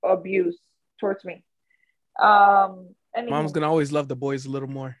 verbal abuse towards me. Mom's gonna always love the boys a little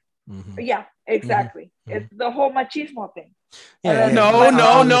more. Mm-hmm. Yeah, exactly. Mm-hmm. It's the whole machismo thing. No.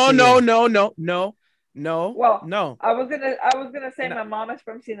 Well, no. I was gonna say my mom is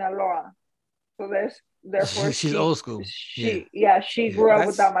from Sinaloa, so therefore she's old school. She grew up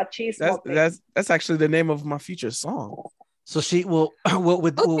with that machismo thing. That's actually the name of my future song. So she what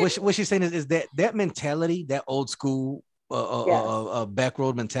she's saying is that mentality, that old school back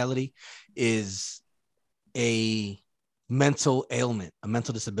road mentality, is a mental ailment, a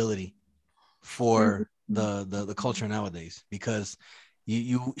mental disability for the culture nowadays, because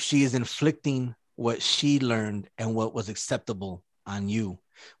she is inflicting what she learned and what was acceptable on you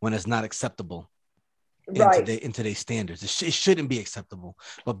when it's not acceptable in today's standards. It shouldn't be acceptable,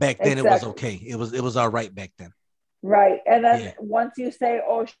 but back then it was okay. It was all right back then. Right. And then once you say,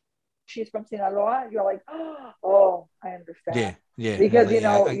 oh, she's from Sinaloa, you're like, oh, I understand. Yeah. Because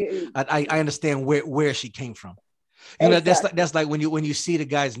I understand where she came from. You know, that's like when you see the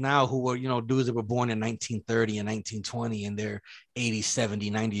guys now who were, dudes that were born in 1930 and 1920 and they're 80, 70,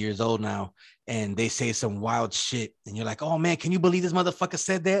 90 years old now, and they say some wild shit and you're like, oh man, can you believe this motherfucker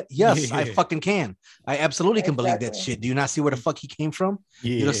said that? Yes, I fucking can. I absolutely can believe that shit. Do you not see where the fuck he came from?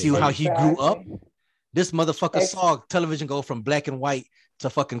 You don't see how he grew up? This motherfucker saw television go from black and white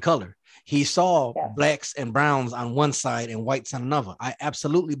to fucking color. He saw blacks and browns on one side and whites on another. I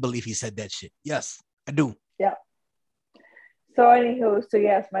absolutely believe he said that shit. Yes, I do. Yeah. So anywho,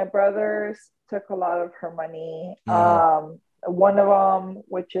 yes, my brothers took a lot of her money. One of them,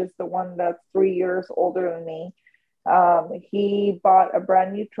 which is the one that's 3 years older than me, he bought a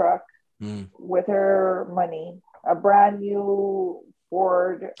brand new truck with her money, a brand new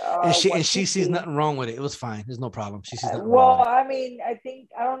Ford. And she sees nothing wrong with it. It was fine. There's no problem. She sees nothing wrong. Well, I mean, I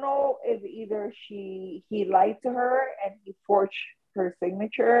don't know if either he lied to her and he forged her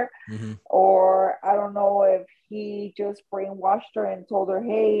signature, or I don't know if he just brainwashed her and told her,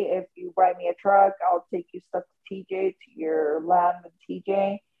 hey, if you buy me a truck, I'll take you stuff to TJ, to your land in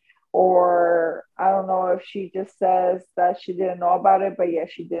TJ. Or I don't know if she just says that she didn't know about it, but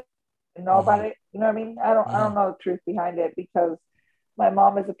she didn't know about it. You know what I mean? I don't know the truth behind it, because my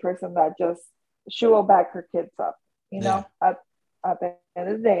mom is a person that she will back her kids up. You know, at the end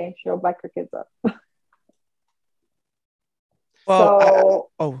of the day, she'll back her kids up. Well,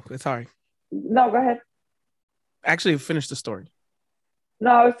 sorry. No, go ahead. Actually, finish the story.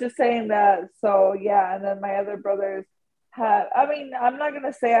 No, I was just saying that. So and then my other brothers I'm not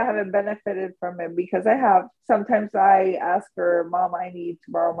gonna say I haven't benefited from it, because I have. Sometimes I ask her, Mom, I need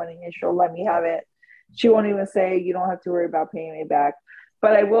to borrow money, and she'll let me have it. She won't even say, you don't have to worry about paying me back.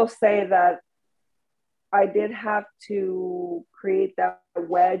 But I will say that I did have to create that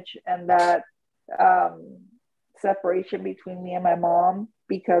wedge and that separation between me and my mom,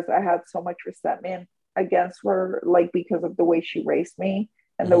 because I had so much resentment against her, like because of the way she raised me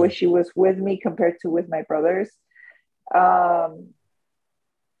and the way she was with me compared to with my brothers. So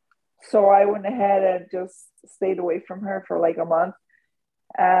I went ahead and just stayed away from her for like a month.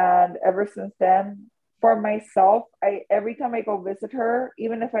 And ever since then, for myself, every time I go visit her,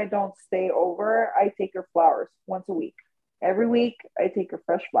 even if I don't stay over, I take her flowers once a week. Every week, I take her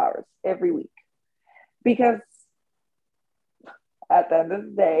fresh flowers every week. Because at the end of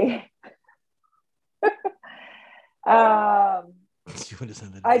the day, I do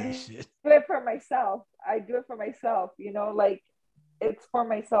it for myself. Like, it's for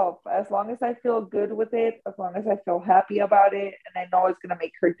myself. As long as I feel good with it, as long as I feel happy about it, and I know it's going to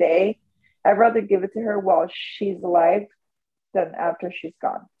make her day, I'd rather give it to her while she's alive than after she's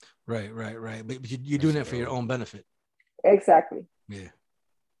gone. Right. But you're doing it for your own benefit. Exactly. Yeah.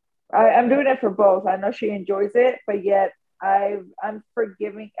 I'm doing it for both. I know she enjoys it, but yet I'm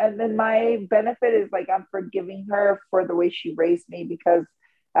forgiving. And then my benefit is like I'm forgiving her for the way she raised me, because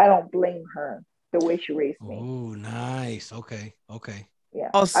I don't blame her the way she raised me. Oh, nice. Okay.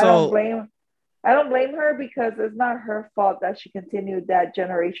 Yeah. Also, I don't blame her, because it's not her fault that she continued that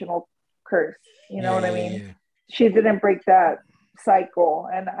generational curse. You know what I mean? Yeah. She didn't break that cycle,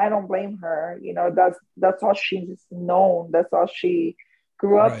 and I don't blame her. You know, that's all she's known. That's all she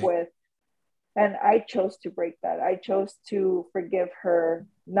grew up with. And I chose to break that. I chose to forgive her,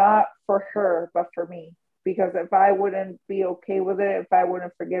 not for her, but for me. Because if I wouldn't be okay with it, if I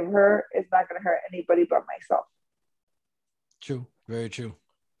wouldn't forgive her, it's not going to hurt anybody but myself. True. Very true.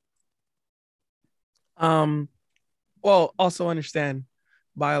 Well, also understand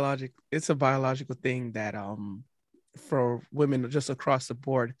it's a biological thing that for women just across the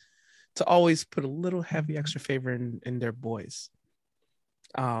board to always put a little heavy extra favor in their boys.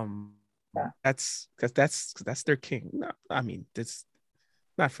 That's because that's their king. No, I mean, it's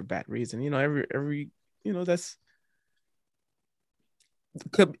not for bad reason. You know, every that's,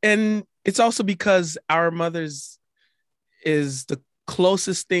 and it's also because our mothers is the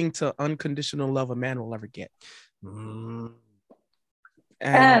closest thing to unconditional love a man will ever get. And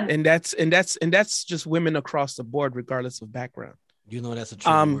that's just women across the board, regardless of background. You know, that's a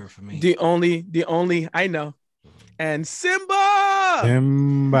true word for me. The only I know. And Simba. Love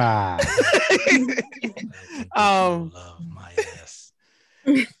my ass.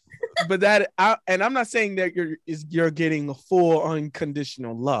 and I'm not saying that you're getting a full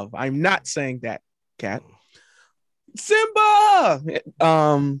unconditional love. I'm not saying that, Kat. Simba.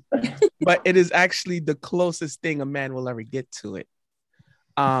 But it is actually the closest thing a man will ever get to it.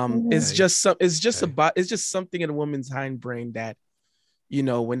 It's just something in a woman's hindbrain that, you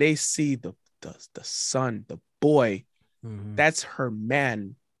know, when they see the son, the boy, that's her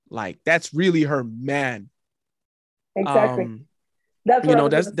man. Like, that's really her man. Exactly. That's what you know,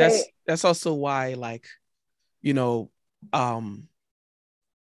 that's also why, like, you know,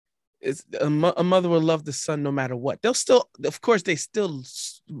 it's a mother will love the son no matter what. They'll still, of course, they still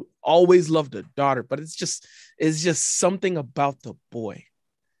always love the daughter, but it's just something about the boy.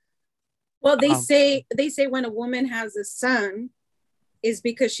 Well, they say when a woman has a son is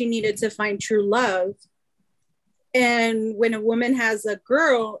because she needed to find true love. And when a woman has a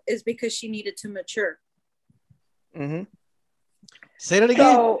girl is because she needed to mature. Mm-hmm. Say that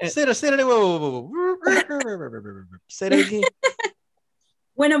again. Say that again. Whoa. Say that again.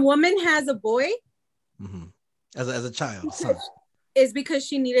 When a woman has a boy, as a child, son, is because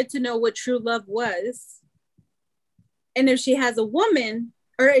she needed to know what true love was. And if she has a woman,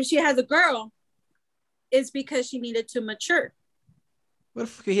 or if she has a girl, it's because she needed to mature. Where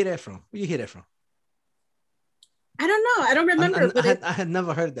the fuck you hear that from? Where you hear that from? I don't know. I don't remember. I had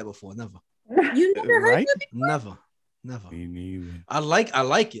never heard that before. Never. You never heard that before? Never. Me neither. I like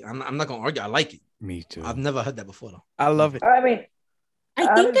it. I'm not gonna argue. I like it. Me too. I've never heard that before though. I love it. I mean,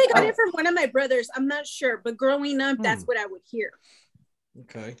 I think I got it from one of my brothers. I'm not sure, but growing up, that's what I would hear.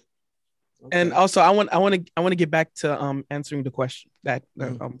 Okay. And also, I want to get back to answering the question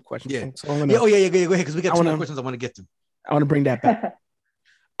question. Yeah. So go ahead because we got two more questions I want to get to. I want to bring that back.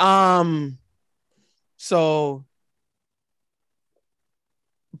 So.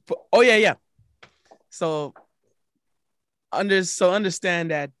 So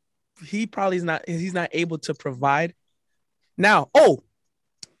understand that he's not able to provide now.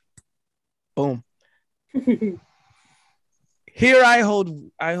 Boom. Here I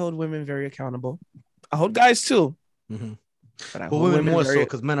hold women very accountable. I hold guys too. Mm-hmm. But women more so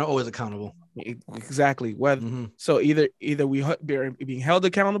because men are always accountable. Exactly. Whether so either we are being held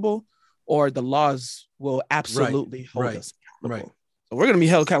accountable or the laws will absolutely hold us accountable. Right. So we're gonna be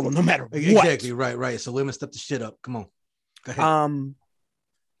held accountable no matter what. Exactly. Right. So women step the shit up. Come on. Go ahead.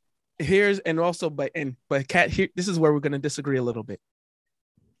 But Kat, here, this is where we're gonna disagree a little bit.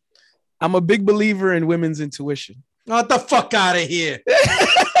 I'm a big believer in women's intuition. Get the fuck out of here.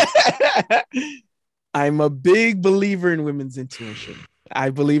 I'm a big believer in women's intuition. I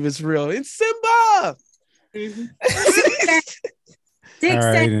believe it's real. It's Simba. All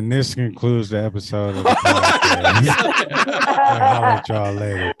right, and this concludes the episode of the podcast. I'll let y'all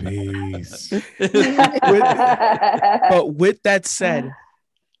later. Peace. But with that said,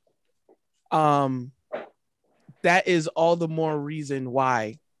 that is all the more reason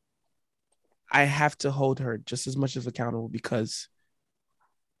why I have to hold her just as much as accountable, because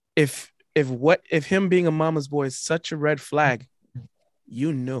if him being a mama's boy is such a red flag,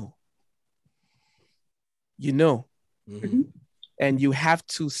 you know. Mm-hmm. And you have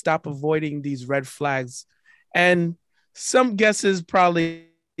to stop avoiding these red flags. And some guesses probably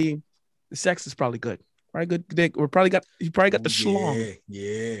the sex is probably good. Right? Good dick. You probably got the schlong.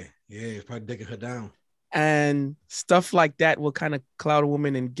 Yeah. He's probably digging her down. And stuff like that will kind of cloud a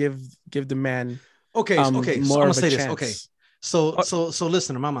woman and give the man okay. More so I'm gonna say chance. this. Okay. So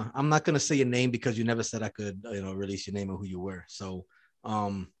listen, Mama, I'm not gonna say your name because you never said I could, release your name and who you were. So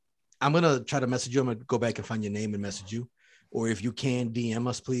I'm gonna try to message you. I'm gonna go back and find your name and message you. Or if you can DM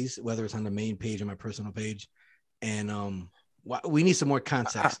us, please, whether it's on the main page or my personal page. And we need some more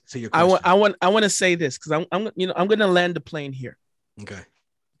context to your question. I want to say this because I'm going to land the plane here. Okay.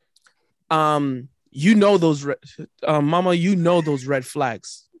 Those Mama, those red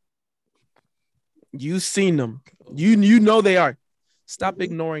flags. You've seen them. You know they are. Stop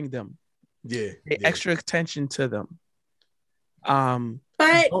ignoring them. Yeah. Pay extra attention to them. Don't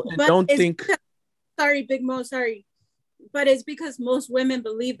think. Sorry, Big Mo. Sorry. But it's because most women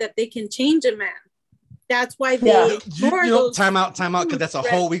believe that they can change a man. That's why they ignore those. Time out, because that's a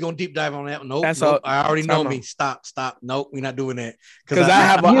whole. We're gonna deep dive on that. Nope. I already know me. Stop. Nope, we're not doing that. Because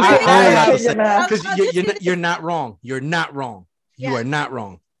you're not wrong. You're not wrong. You are not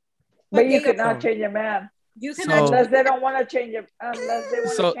wrong. But you could not change a man. You can unless they don't want to change it. Unless they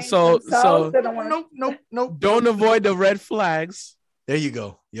want to change themselves, they don't want to. Nope. Don't avoid the red flags. There you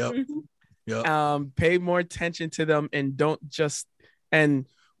go. Yep. Mm-hmm. Yep. Pay more attention to them and don't just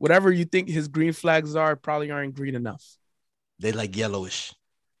whatever you think his green flags are probably aren't green enough. They like yellowish.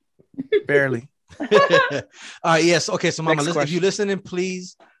 Barely. Yes. Okay. So Mama, if you're listening,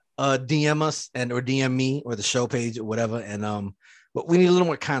 please DM us or DM me or the show page or whatever. And but we need a little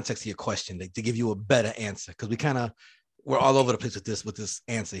more context to your question to give you a better answer, because we're all over the place with this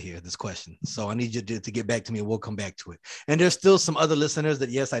answer here, this question. So I need you to get back to me, and we'll come back to it. And there's still some other listeners that,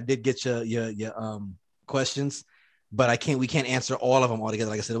 yes, I did get your questions, but we can't answer all of them all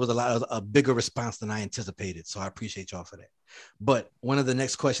together. Like I said, it was a bigger response than I anticipated. So I appreciate y'all for that. But one of the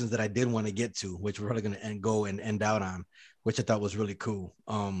next questions that I did want to get to, which we're probably going to go and end out on, which I thought was really cool,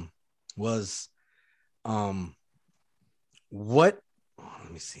 was what?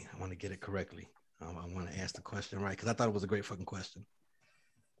 Let me see. I want to get it correctly. I want to ask the question right, because I thought it was a great fucking question.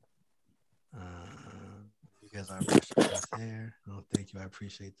 You guys are there. Oh, thank you. I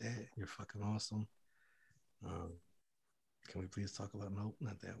appreciate that. You're fucking awesome. Can we please talk about? Nope,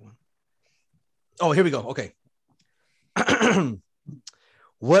 not that one. Oh, here we go. Okay.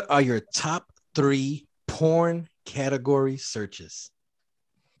 What are your top 3 porn category searches?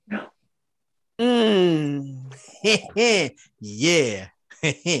 Yeah.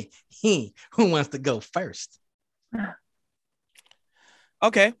 Who wants to go first?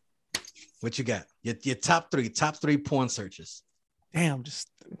 Okay. What you got? Your top three porn searches. Damn, just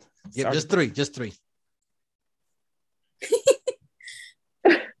three.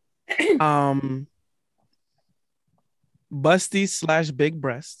 Busty / big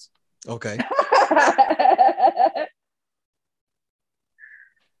breasts. Okay.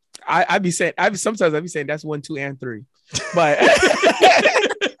 Sometimes I'd be saying that's 1, 2, and 3, but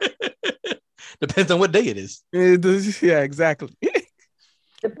depends on what day it is. Yeah, exactly.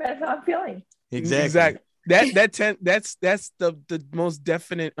 Depends how I'm feeling. Exactly. That's the most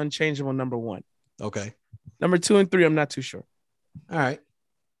definite, unchangeable number 1. Okay. Number 2 and 3, I'm not too sure. All right.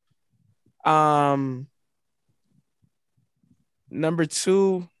 Number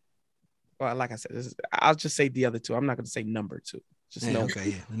 2. Well, like I said, I'll just say the other 2. I'm not going to say number 2. Just no.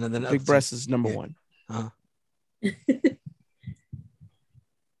 Okay. Yeah. And then big breast is number 1.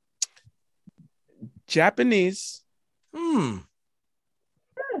 Japanese.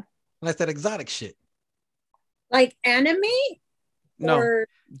 Like that exotic shit. Like anime? No. Or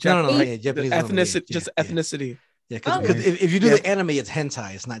No. Yeah, Japanese ethnicity. Just ethnicity. Yeah, because if you do the anime, it's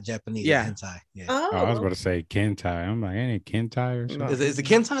hentai. It's not Japanese. Yeah. It's hentai. Yeah. Oh, I was about to say kentai. I'm like, ain't it kentai or something? Is it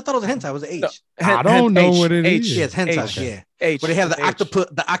kentai? I thought it was hentai. It was an H. I don't know what it is. Yeah, it's hentai. Yeah. H. Where they have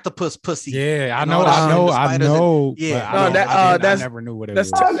the octopus pussy. Yeah, I know. Yeah. I never knew what it was.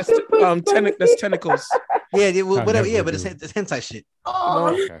 That's tentacles. Yeah, whatever. Yeah, but it's hentai shit. Oh.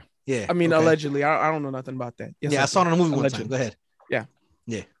 Okay. Yeah. I mean, allegedly. I don't know nothing about that. Yes, I saw it in a movie one time. Go ahead.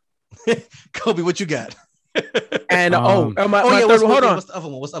 Yeah. Kobe, what you got? And hold on. What's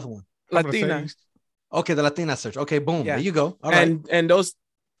the other one? Latina. Okay, the Latina search. Okay, boom. Yeah. There you go. All right. And those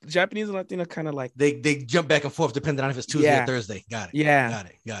Japanese and Latina kind of like they jump back and forth depending on if it's Tuesday or Thursday. Got it. Yeah.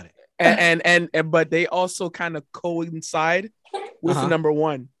 Got it. And but they also kind of coincide with number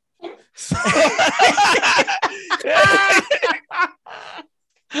 1.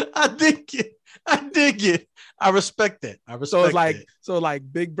 I dig it. I respect that. So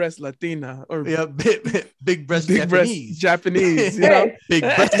like big breast Latina or big breast Japanese. You know, big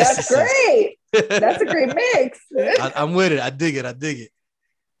breast. That's great. That's a great mix. I'm with it. I dig it.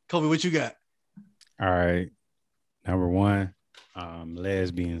 Kobe, what you got? All right. Number 1,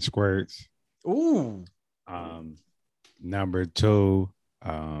 lesbian squirts. Ooh. Number 2,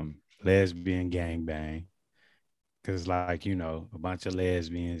 lesbian gangbang. Cause like, you know, a bunch of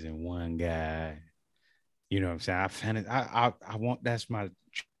lesbians and one guy. You know what I'm saying? I want, that's my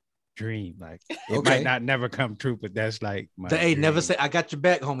dream. Like it might not never come true, but that's like my dream. Never say I got your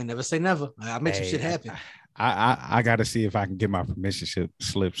back, homie. Never say never. I'll make some shit happen. I gotta see if I can get my permission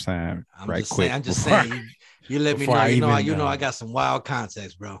slip signed quick. I'm just saying you let me know. You know I got some wild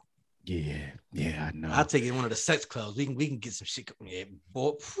contacts, bro. Yeah, I know. I'll take it to one of the sex clubs. We can get some shit. Yeah,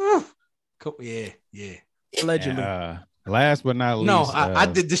 boy. Yeah. Allegedly. Last but not least. No, I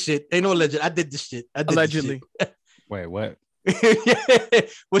did this shit. Ain't no legend. I did this shit. Allegedly. Wait, what? What's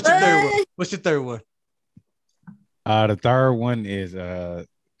your third one? What's your third one? The third one is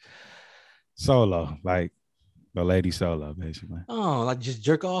solo, like the lady solo, basically. Oh, like just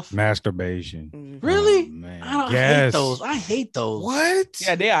jerk off? Masturbation. Really? Oh, man. I hate those. I hate those. What?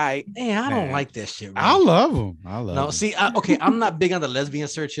 Yeah, they I don't like that shit. Bro. I love them. See, I'm not big on the lesbian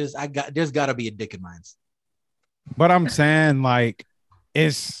searches. There's got to be a dick in mine. But I'm saying, like,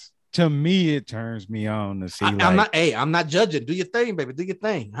 to me, it turns me on to see. I'm not judging. Do your thing, baby. Do your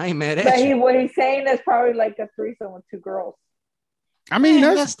thing. I ain't mad at you. What he's saying is probably like a threesome with 2 girls. I mean,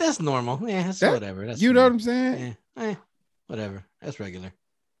 that's normal. Yeah, that's whatever. That's know what I'm saying? Yeah, whatever. That's regular.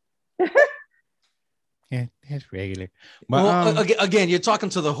 Yeah, that's regular. But Well, again, you're talking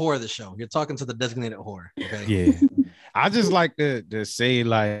to the whore of the show. You're talking to the designated whore. Okay. yeah, I just like to say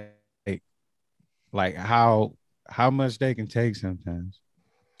like how much they can take sometimes.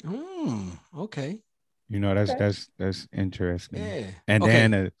 Okay. You know, that's interesting. Yeah. And okay.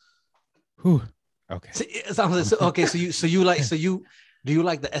 then okay. Okay, so you like do you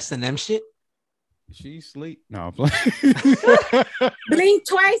like the S&M shit? She sleep. No, I'm playing. Blink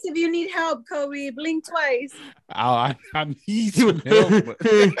twice if you need help, Kobe. Blink twice. I need some help.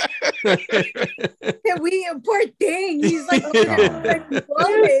 Yeah, poor thing. He's like,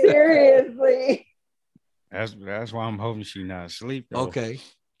 seriously. That's why I'm hoping she not asleep. Though. Okay.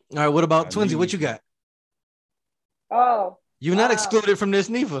 All right. What about Twinsy? What you got? Oh, you're not excluded from this,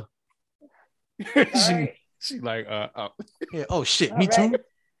 neither. She like yeah. Oh shit, all me right. too.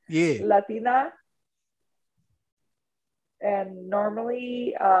 Yeah. Latina. And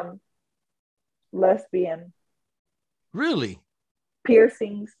normally lesbian. Really?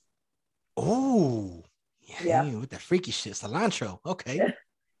 Piercings. Oh, yeah. With that freaky shit, cilantro. Okay.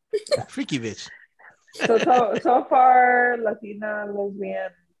 Freaky bitch. So far, Latina,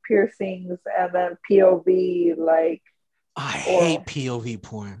 lesbian, piercings, and then POV, like. I hate POV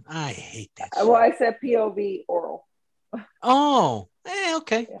porn. I hate that shit. Well, I said POV oral. Oh,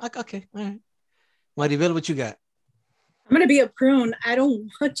 okay. Yeah. Okay. All right. Maribel, what you got? I'm gonna be a prune. I don't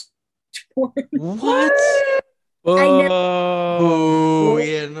watch porn. What? Oh,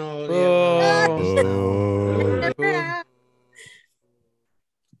 yeah, no.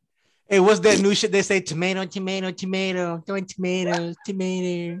 Hey, what's that new shit they say? Tomato, throwing tomatoes.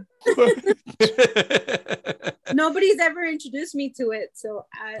 Nobody's ever introduced me to it, so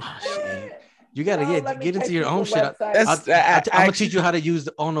you gotta get into your own shit. I'm gonna teach you how to use.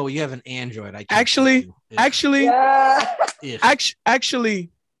 Oh no, you have an Android. Actually,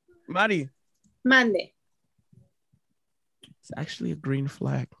 Mari. Mande. It's actually a green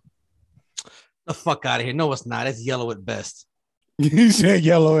flag. The fuck out of here! No, it's not. It's yellow at best. You said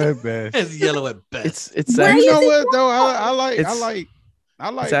yellow at best. It's yellow at best. It's you know what though? I like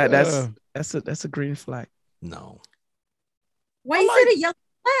that's a green flag. No. Why is it a yellow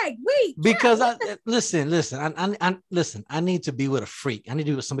flag? Wait. Because I listen. I need to be with a freak. I need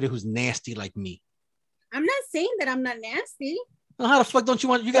to be with somebody who's nasty like me. I'm not saying that I'm not nasty. Well, how the fuck don't you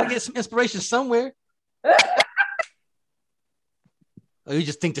want? You got to get some inspiration somewhere. Or you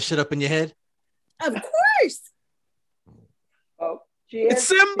just think the shit up in your head? Of course. Oh, it's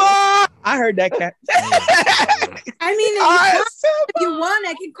Simba. I heard that cat. I mean, if you want,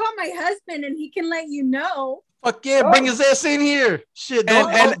 I can call my husband and he can let you know. Fuck yeah, bring his ass in here. Shit,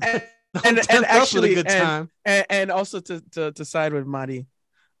 and actually, a good time. And also to side with Mari,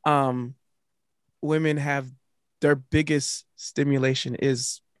 women have their biggest stimulation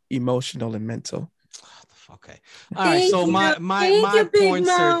is emotional and mental. Okay. All right. So my porn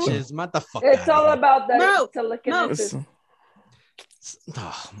search is It's all about the telekinesis.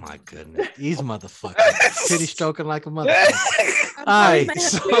 Oh my goodness, these motherfuckers titty stroking like a motherfucker. All right,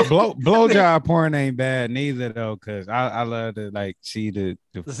 so blowjob porn ain't bad neither though, because I love to like see the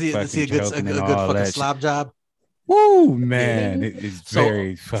see a good fucking slop job. Woo man, it's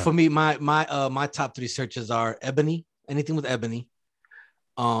very for me. My top 3 searches are ebony, anything with ebony,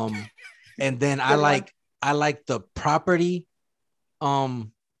 and then I like the property,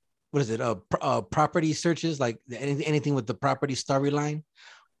 what is it? Property searches, like anything with the property storyline,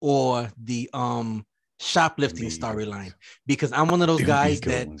 or the shoplifting storyline. Because I'm one of those guys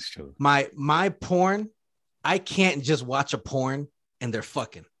that my porn, I can't just watch a porn and they're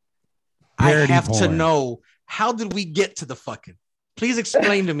fucking. Parody I have porn. To know, how did we get to the fucking? Please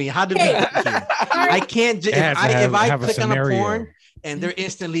explain to me, how did we get here? I can't just if I click on a porn and they're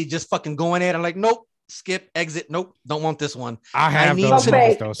instantly just fucking going at it, I'm like, nope. Skip, exit. Nope, don't want this one. I need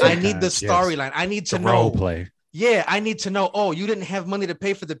the storyline. Yes. I need to know. Role play. Yeah, I need to know. Oh, you didn't have money to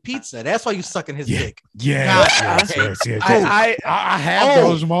pay for the pizza. That's why you sucking his dick. Yeah. I have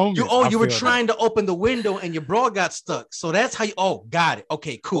those moments. You were trying to open the window and your bra got stuck. So that's how you. Oh, got it.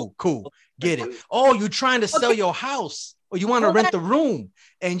 Okay, cool. Get it. Oh, you're trying to sell your house, or you want to rent the room,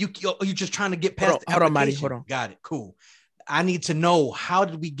 and you just trying to get past the application. Hold on. Got it. Cool. I need to know, how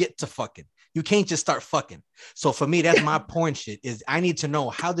did we get to fucking? You can't just start fucking. So for me, that's my porn shit. Is I need to know,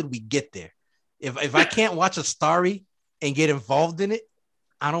 how did we get there? If I can't watch a story and get involved in it,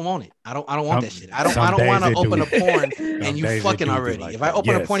 I don't want it. I don't want that shit. I don't Some want to days it open do. a porn Some and you days it fucking do be already. like If I that.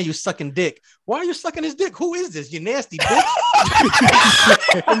 open a Yes. porn and you sucking dick, why are you sucking his dick? Who is this? You nasty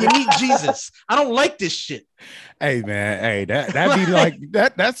bitch. And you need Jesus. I don't like this shit. Hey man, hey, that be like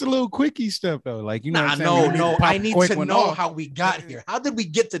that's a little quickie stuff though. Like, you know what I'm saying? No, When you no. pop I a need quick to one know off, how we got here. How did we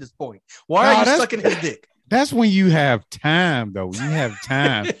get to this point? Why No, are you that's- sucking his dick? That's when you have time though. You have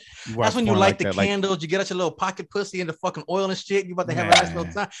time. That's when you light the candles, you get out your little pocket pussy and the fucking oil and shit. You about to have a nice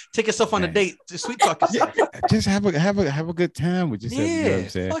little time. Take yourself on a date. Just sweet talk yourself. Just have a good time with yourself. You know what I'm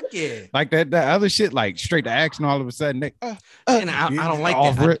saying? Fuck yeah. Like that other shit, like straight to action. All of a sudden, they, And I don't like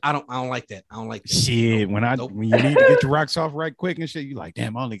off that. rip. I don't like that. I don't like that. Shit, when you need to get your rocks off right quick and shit, you like,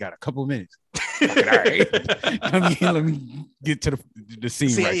 damn, I only got a couple minutes. Fucking all right. let me get to the scene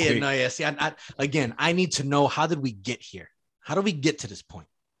See, right quick. See, I need to know, how did we get here? How do we get to this point?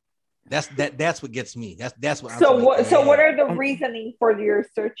 That's what gets me. That's what. So I'm what? like, So what man. are the reasoning for your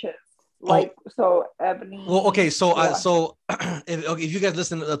searches? Like, so Ebony. Well, okay, so yeah. if you guys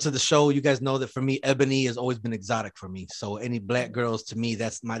listen to the show, you guys know that for me, ebony has always been exotic for me. So any black girls, to me,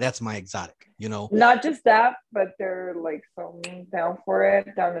 that's my exotic. You know, Not just that, but they're like so down for it.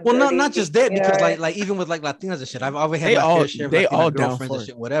 Down and well, dirty, not just that, you know? because like even with like Latinas and shit, I've always had They my all- fair share of they Latina all down girlfriends for and it.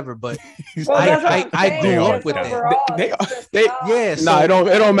 shit, whatever. But Well, that's what I'm I saying, grew up just with that. overall, They- it's just they- not- Yeah, No,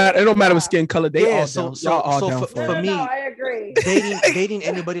 it don't matter. It don't matter with skin color. They Yeah, all so- down. so- Y'all all so down for- for for it. me- I agree. dating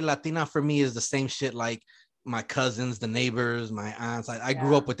anybody Latina for me is the same shit like my cousins, the neighbors, my aunts. I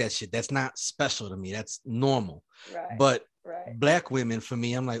grew up with that shit. That's not special to me. That's normal. Right. But Right. black women, for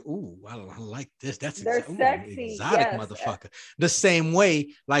me, I'm like, ooh, I like this. That's They're sexy, exotic yes. motherfucker. The same way,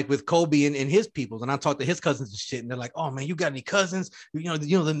 like with Kobe and his peoples, and I talk to his cousins and shit, and they're like, oh man, you got any cousins? You know,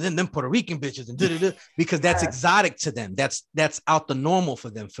 them Puerto Rican bitches and da-da-da, because that's exotic to them. That's out the normal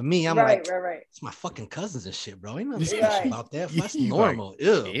for them. For me, I'm like, right. it's my fucking cousins and shit, bro. Ain't nothing Right. special about that. That's You normal. like,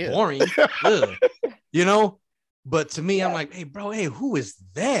 Ugh, yeah. boring. Ugh. You know? But to me, I'm like, hey, bro, who is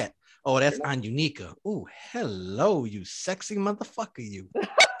that? Oh, that's Anjunika. Oh, hello, you sexy motherfucker, you.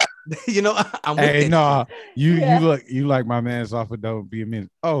 You know, I'm with Hey, that no, Yeah. you like my man's off of Don't Be a Minute.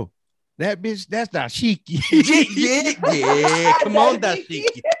 Oh, that bitch, that's dashiki. shit. Yeah. Come on,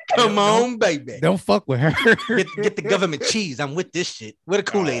 Dashiki. Come on, baby. Don't fuck with her. Get the government cheese. I'm with this shit. Where the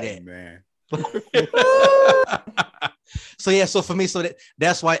Kool-Aid at? Man. So for me,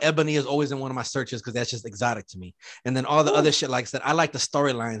 that's why ebony is always in one of my searches, because that's just exotic to me. And then all the other shit like that, I like the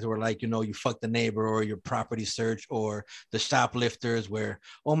storylines where, like, you know, you fuck the neighbor, or your property search, or the shoplifters where,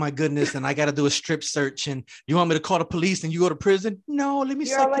 oh my goodness, and I got to do a strip search, and you want me to call the police and you go to prison? No, let me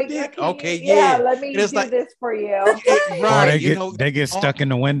You're suck like, your dick. "Okay, Okay, yeah, yeah. let me And do it's like- this for you. Or Right, they you get know, they get stuck in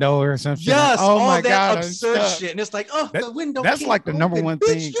the window or something. yes, oh all my that god, I'm absurd stuck. shit, and it's like, oh, That- the window. that's can't like the number open. one Bitch,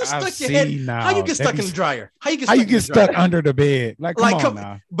 thing you I stuck your see head. now. How you get They stuck be- in the dryer? How you get How stuck you in the get stuck dryer? under the bed? Like, come on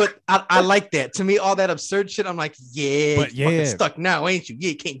now. But I like that. To me, all that absurd shit, I'm like, yeah, But you fucking yeah. stuck now, ain't you? Yeah,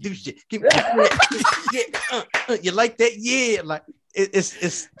 you can't do shit. You like that? Yeah, like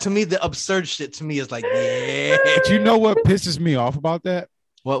it's to me, the absurd shit to me is like, yeah. But you know what pisses me off about that?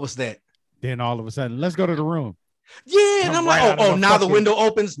 What was that? Then all of a sudden, let's go to the room. Yeah, and Come I'm right like, out of oh, the now the fucking- window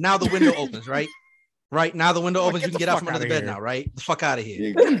opens. Now the window opens, right? Right now the window Like, opens. get You can the get out fuck from under the outta bed here. now, right? The fuck out of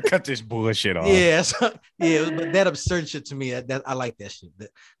here. You cut this bullshit off. Yeah, but that absurd shit to me, that I like that shit.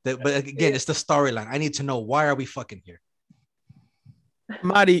 But again, it's the storyline. I need to know, why are we fucking here?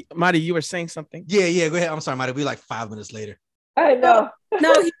 Marty, you were saying something. Yeah. Go ahead. I'm sorry, Marty. We like 5 minutes later. I know.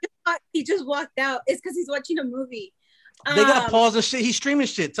 No, he just walked out. It's because he's watching a movie. They got pause and shit. He's streaming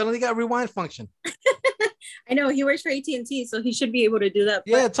shit. Tell him they got rewind function. I know he works for AT&T, so he should be able to do that.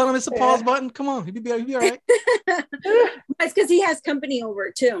 Yeah, tell him it's a pause button. Come on, he'll be all right. It's because he has company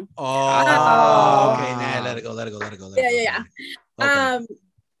over too. Oh, okay. Nah, let it go. Yeah. Okay.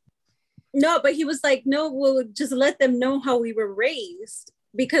 No, but he was like, no, we'll just let them know how we were raised,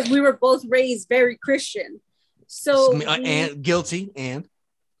 because we were both raised very Christian. So And guilty and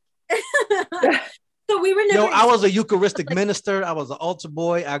so we were never. I was a Eucharistic minister. I was an altar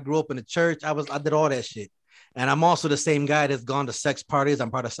boy. I grew up in the church. I did all that shit. And I'm also the same guy that's gone to sex parties.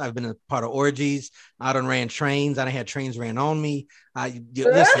 I've been a part of orgies. I done ran trains. I done had trains ran on me.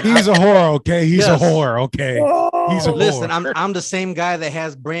 Listen, He's a whore, okay? He's Yes. a whore, okay? He's a whore. Listen, I'm the same guy that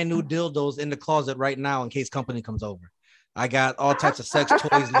has brand new dildos in the closet right now in case company comes over. I got all types of sex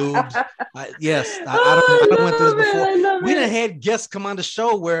toys, lubes. Yes, I done went through this before. We done had guests come on the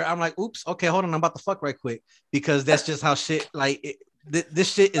show where I'm like, oops, okay, hold on, I'm about to fuck right quick, because that's just how shit, like,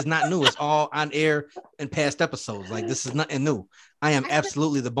 this shit is not new. It's all on air in past episodes. Like, this is nothing new. I am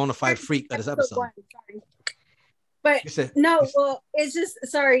absolutely the bona fide freak of this episode. But You said- no, well, it's just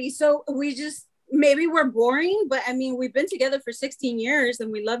sorry. So maybe we're boring, but I mean, we've been together for 16 years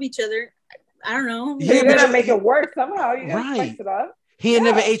and we love each other. I don't know. Yeah, You're but gonna make it work somehow. You gotta spice it up. He ain't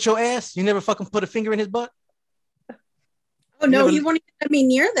never ate your ass. You never fucking put a finger in his butt. Oh no, he won't even let me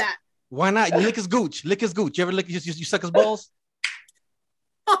near that. Why not? You lick his gooch. Lick his gooch. You ever lick? You suck his balls?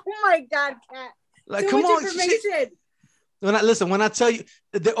 Oh my God, Kat. Like, Too come much on. information. When I tell you,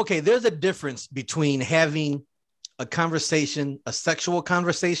 okay, there's a difference between having a conversation, a sexual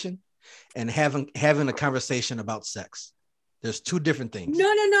conversation, and having a conversation about sex. There's two different things.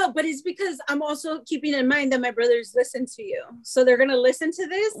 No, but it's because I'm also keeping in mind that my brothers listen to you, so they're gonna listen to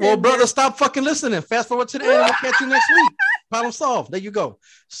this. Well, brother, stop fucking listening. Fast forward to the end. We'll catch you next week. Problem solved. There you go.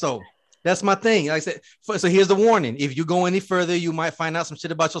 So that's my thing. Like I said, so here's the warning. If you go any further, you might find out some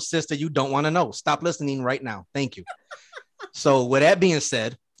shit about your sister you don't want to know. Stop listening right now. Thank you. So with that being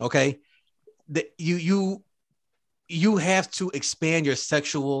said, okay, you have to expand your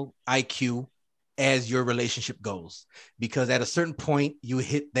sexual IQ as your relationship goes, because at a certain point you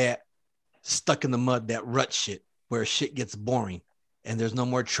hit that stuck in the mud, that rut shit where shit gets boring and there's no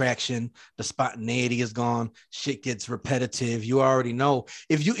more traction. The spontaneity is gone. Shit gets repetitive. You already know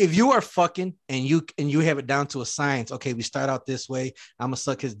if you are fucking and you have it down to a science. Okay, we start out this way. I'm gonna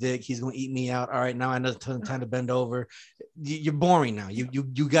suck his dick. He's gonna eat me out. All right, now I know time to bend over. You're boring now. You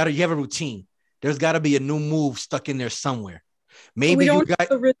have a routine. There's got to be a new move stuck in there somewhere. Maybe you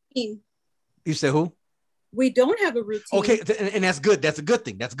got a routine. You said who? We don't have a routine. Okay, and that's good. That's a good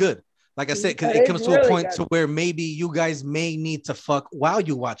thing. That's good. Like I said, because it comes to a point to where maybe you guys may need to fuck while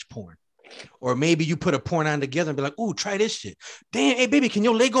you watch porn. Or maybe you put a porn on together and be like, ooh, try this shit. Damn, hey, baby, can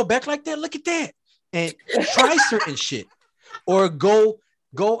your leg go back like that? Look at that. And try certain shit. Or go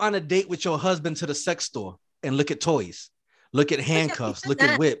on a date with your husband to the sex store and look at toys. Look at handcuffs. Look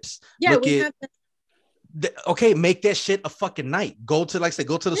at whips. Yeah, look at... Okay, make that shit a fucking night. Go to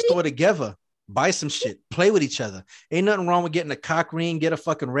the store together. Buy some shit. Play with each other. Ain't nothing wrong with getting a cock ring. Get a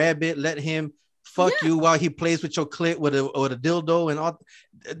fucking rabbit. Let him fuck you while he plays with your clit with a dildo and all.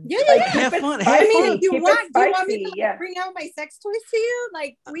 Have fun. I mean, do you want me to bring out my sex toys to you?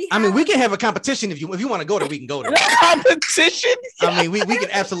 Like we can have a competition if you want to go there. We can go there. Competition. I mean, we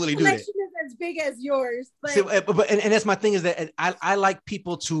can absolutely do that. Is as big as yours, but see, and that's my thing is that I like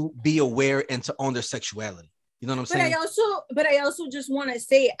people to be aware and to own their sexuality. You know what I'm saying? But I also just want to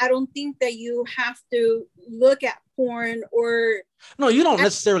say, I don't think that you have to look at porn or. No, you don't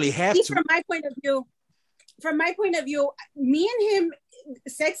necessarily have to. From my point of view, me and him,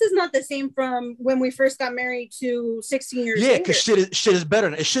 sex is not the same from when we first got married to 16 years. Yeah, because shit is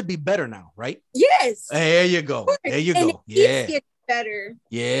better. It should be better now, right? Yes. There you go. There you go. Yeah. It's better.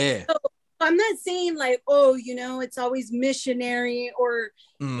 Yeah. So, I'm not saying like, oh, it's always missionary or,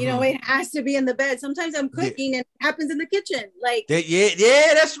 it has to be in the bed. Sometimes I'm cooking and it happens in the kitchen. Like,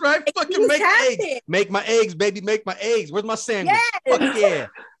 yeah, that's right. Fucking make eggs. It. Make my eggs, baby. Make my eggs. Where's my sandwich? Yes. Fuck yeah.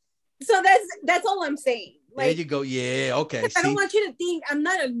 So that's all I'm saying. Like, there you go. Yeah. Okay. I don't want you to think I'm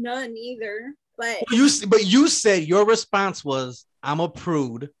not a nun either, but you said your response was, I'm a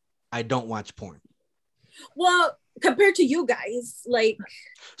prude. I don't watch porn. Well, compared to you guys, like,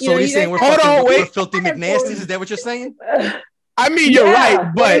 so you're saying we're filthy McNasties? Is that what you're saying? I mean, you're right,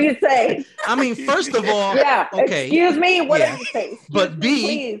 but what do you say? I mean, first of all, okay. Excuse me. What did you say? But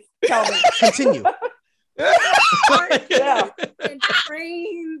please tell me. Continue. And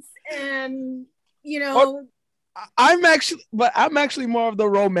trains, and I'm actually more of the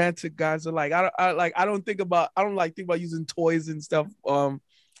romantic guy. So like, I don't think about using toys and stuff.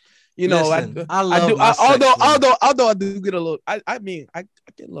 Listen, I love although I do get a little, I mean, I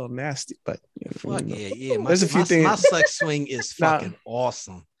get a little nasty, but yeah. There's a few things. My sex swing is fucking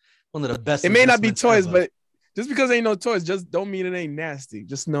awesome. One of the best. It may not be toys, but just because there ain't no toys, just don't mean it ain't nasty.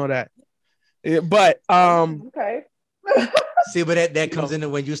 Just know that. Okay. See, but that comes into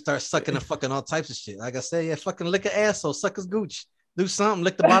when you start sucking and fucking all types of shit. Like I said, fucking lick an asshole, suck his gooch, do something,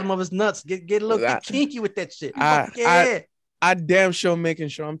 lick the bottom of his nuts, get a little kinky with that shit. I damn sure making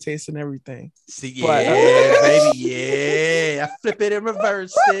sure I'm tasting everything. See, baby, yeah. I flip it and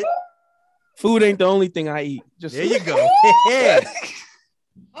reverse it. Food ain't the only thing I eat. There you go. Okay.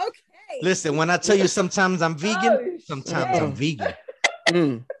 Listen, when I tell you sometimes I'm vegan, sometimes I'm vegan.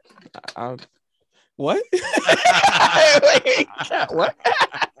 What? What?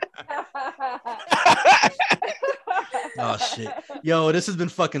 Oh shit. Yo, this has been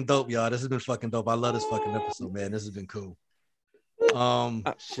fucking dope, y'all. This has been fucking dope. I love this fucking episode, man. This has been cool.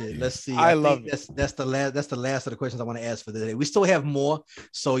 Shit. Let's see. I love it. That's the last of the questions I want to ask for today. We still have more.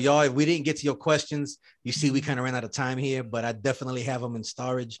 So y'all, if we didn't get to your questions, you see, we kind of ran out of time here, but I definitely have them in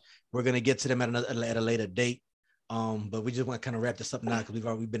storage. We're gonna get to them at a later date. But we just want to kind of wrap this up now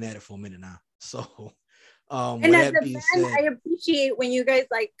because we've been at it for a minute now. So, And with as that a being fan, said, I appreciate when you guys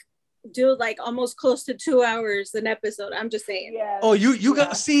like do like almost close to 2 hours an episode. I'm just saying. Yeah. oh, you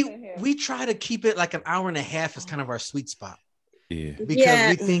got see, same here. we try to keep it like an hour and a half is kind of our sweet spot Yeah. because Yeah.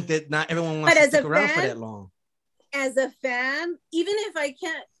 we think that not everyone But wants to as a stick around for fan, that long. As a fan, even if I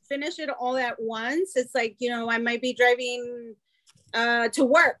can't finish it all at once, it's like, you know, I might be driving to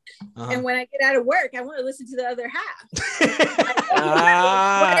work. Uh-huh. And when I get out of work, I want to listen to the other half.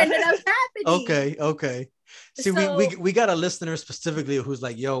 Ah. What ended up happening? Okay. See, So- we got a listener specifically who's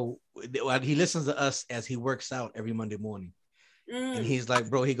like, yo, he listens to us as he works out every Monday morning. And he's like,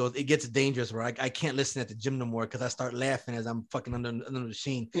 bro, he goes, it gets dangerous, bro. I can't listen at the gym no more because I start laughing as I'm fucking under the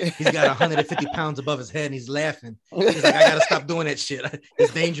machine. He's got 150 pounds above his head and he's laughing. He's like, I gotta stop doing that shit.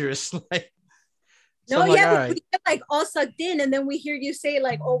 It's dangerous. Like, so No, I'm like, yeah, all but right. we get like all sucked in, and then we hear you say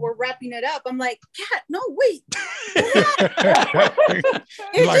like, "Oh, we're wrapping it up." I'm like, "Cat, no, wait."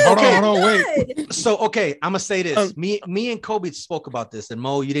 You're like, hold on, wait. Good. So okay, I'm gonna say this. Me and Kobe spoke about this, and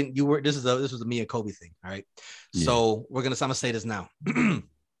Mo, this was a me and Kobe thing. All right. Yeah. So I'm gonna say this now.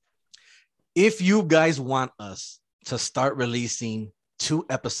 If you guys want us to start releasing 2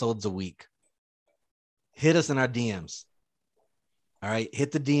 episodes a week, hit us in our DMs. All right,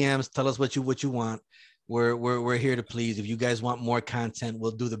 hit the DMs, tell us what you want. We're here to please. If you guys want more content,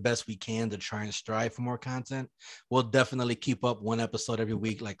 we'll do the best we can to try and strive for more content. We'll definitely keep up 1 episode every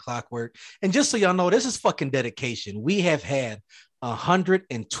week like clockwork. And just so y'all know, this is fucking dedication. We have had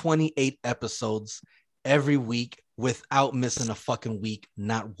 128 episodes every week without missing a fucking week,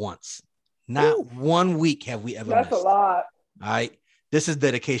 not once. Not 1 week have we ever That's missed. a lot. All right. This is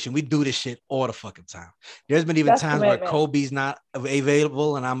dedication. We do this shit all the fucking time. There's been even That's times where commitment. Kobe's not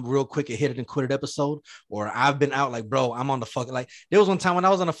available and I'm real quick at hit it and quit it episode, or I've been out like, bro, I'm on the fucking, like, there was one time when I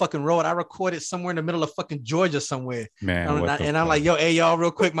was on the fucking road, I recorded somewhere in the middle of fucking Georgia somewhere. Man, And I'm like, yo, hey, y'all, real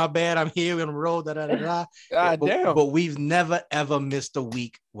quick, my bad. I'm here on the road. Da, da, da, da. God damn. But we've never, ever missed a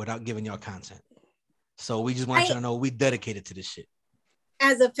week without giving y'all content. So we just want you to know we dedicated to this shit.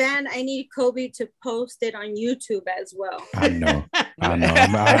 As a fan, I need Kobe to post it on YouTube as well. I know.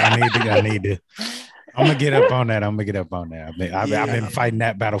 I need to. I'm gonna get up on that. I've been fighting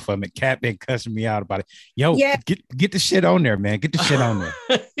that battle for me. Cat been cussing me out about it. Yo, Yeah. get the shit on there, man. Get the shit on there.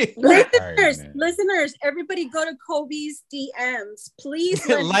 Listeners, everybody go to Kobe's DMs, please.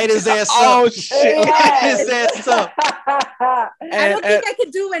 Light his ass up. Oh shit. Light his ass up. I don't think I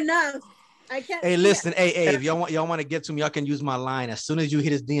could do enough. I can't. Hey, listen, hey, if y'all want to get to me, y'all can use my line. As soon as you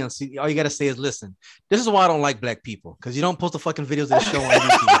hit his DM, see, all you gotta say is, listen, this is why I don't like black people, because you don't post the fucking videos of the show on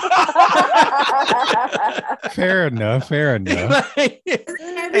YouTube. Fair enough. Hey,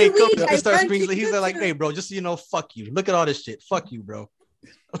 Every Kobe week I starts run bringing, to he's like, YouTube. hey, bro, just so you know, fuck you. Look at all this shit. Fuck you, bro.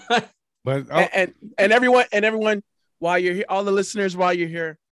 But and everyone, while you're here, all the listeners, while you're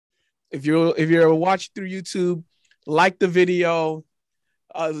here, if you're watching through YouTube, like the video,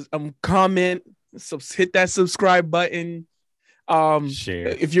 comment, hit that subscribe button. Share.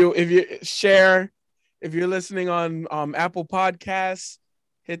 If you share, if you're listening on Apple Podcasts,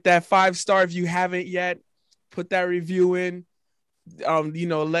 hit that 5-star if you haven't yet. Put that review in.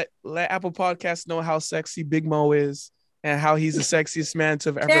 Let Apple Podcasts know how sexy Big Mo is and how he's the sexiest man to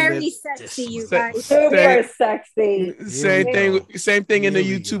have ever Very lived. sexy, you Say- guys. Super sexy. Same thing in the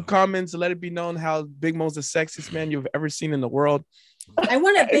Here we YouTube go. comments. Let it be known how Big Mo's the sexiest man you've ever seen in the world. I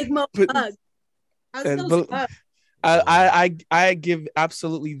want a Big Mo But- hug. How's and those but- hugs? I give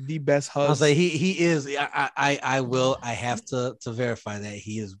absolutely the best I was hugs. like, he is. I have to verify that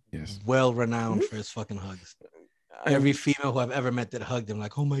he is Yes. well renowned for his fucking hugs. Every female who I've ever met that hugged him,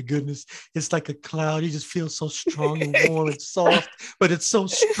 like, oh my goodness, it's like a cloud. You just feel so strong and warm and soft, but it's so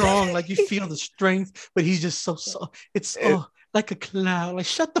strong. Like you feel the strength, but he's just so soft. It's like a cloud. Like,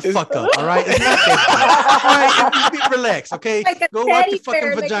 shut the fuck up, all right? It's not that deep. All right, relax, okay? Like a Go wipe your teddy bear, fucking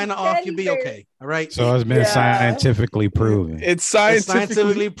like a vagina off. teddy You'll be bear. okay, all right? So it's been Yeah. scientifically proven. It's It's scientifically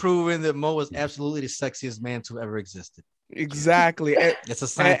scientifically proven that Mo is absolutely the sexiest man to ever existed. exactly, and, It's a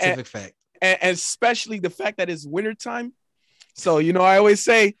scientific fact. and especially the fact that it's wintertime. So I always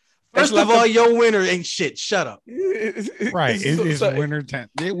say, First of all, your winner ain't shit. Shut up. Right. It's so- winter time.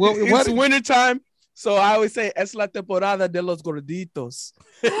 It's wintertime. So I always say, es la temporada de los gorditos.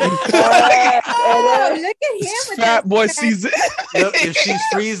 Yes, Oh, it is. look at him It's with fat that boy fat- season. Yep, if she's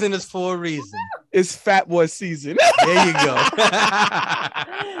freezing, it's for a reason. It's fat boy season. There you go.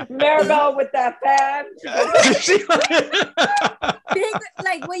 Maribel with that fan. Big,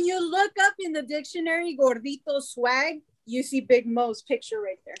 like when you look up in the dictionary, gordito swag, you see Big Mo's picture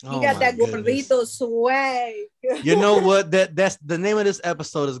right there. He Oh got my that goodness. gordito swag. You know what? That's the name of this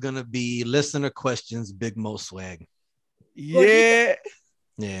episode is gonna be listener questions, Big Mo swag. Yeah.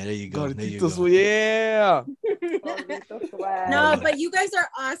 Yeah, there you go. There you Gorditos, go. yeah. Gordito swag. No, but you guys are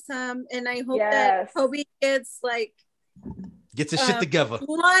awesome, and I hope that Kobe gets like Get your shit together.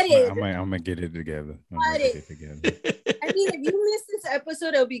 flooded. I'm gonna get it together. I mean, if you missed this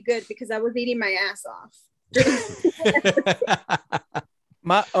episode, it'll be good because I was eating my ass off.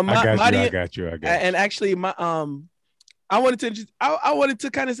 I got you. And actually, I wanted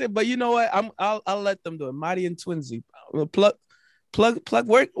to kind of say, but you know what? I'll let them do it. Marty and Twinsy, plug.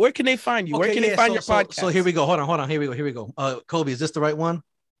 Where can they find you? Where can they find your podcast? So here we go. Hold on. Here we go. Kobe, is this the right one?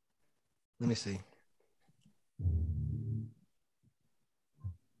 Let me see.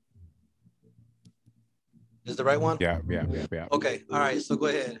 Is the right one? Yeah. Okay. All right. So go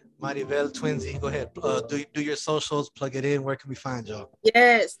ahead. Maribel, Twinsy, go ahead. Do your socials, plug it in. Where can we find y'all?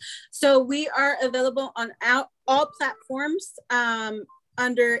 Yes. So we are available on all platforms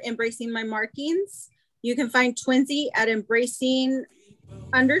under Embracing My Markings. You can find Twinsy at Embracing_.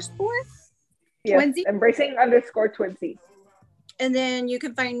 Yes, Twinsy. Embracing_Twinsy. And then you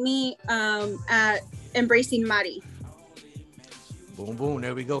can find me at Embracing Mari. Boom, boom.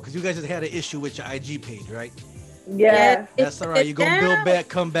 There we go. Because you guys just had an issue with your IG page, right? Yeah. That's all right. You're going to build back,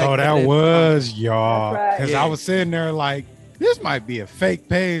 come back. Oh, that was y'all. That's right. Because I was sitting there like, this might be a fake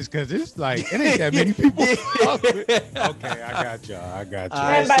page because it's like, it ain't that many people. Okay, I got y'all.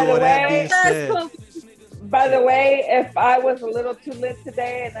 And by the way, if I was a little too lit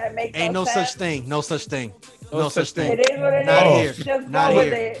today and that makes ain't no sense, such thing. No such thing. It is what it Not is. here. Just Not go with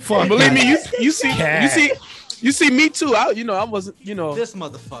here. it. Fuck, believe me, you see me too. I wasn't, this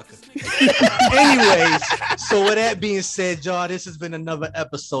motherfucker. Anyways, so with that being said, y'all, this has been another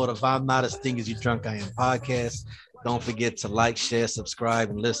episode of I'm Not as Sting as You Drunk I Am podcast. Don't forget to like, share,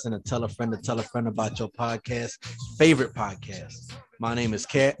 subscribe, and listen, and tell a friend about your podcast, favorite podcast. My name is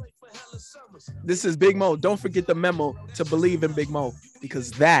Kat. This is Big Mo. Don't forget the memo to believe in Big Mo,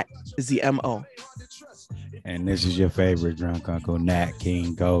 because that is the MO. And this is your favorite drunk uncle, Nat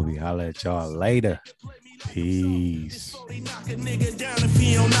King Kobe. I'll let y'all later. Peace. I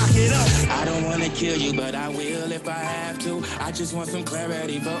don't want to kill you, but I will if I have to. I just want some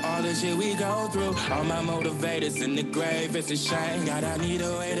clarity for all the shit we go through. All my motivators in the grave, it's a shame. God, I need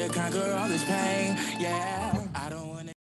a way to conquer all this pain. Yeah.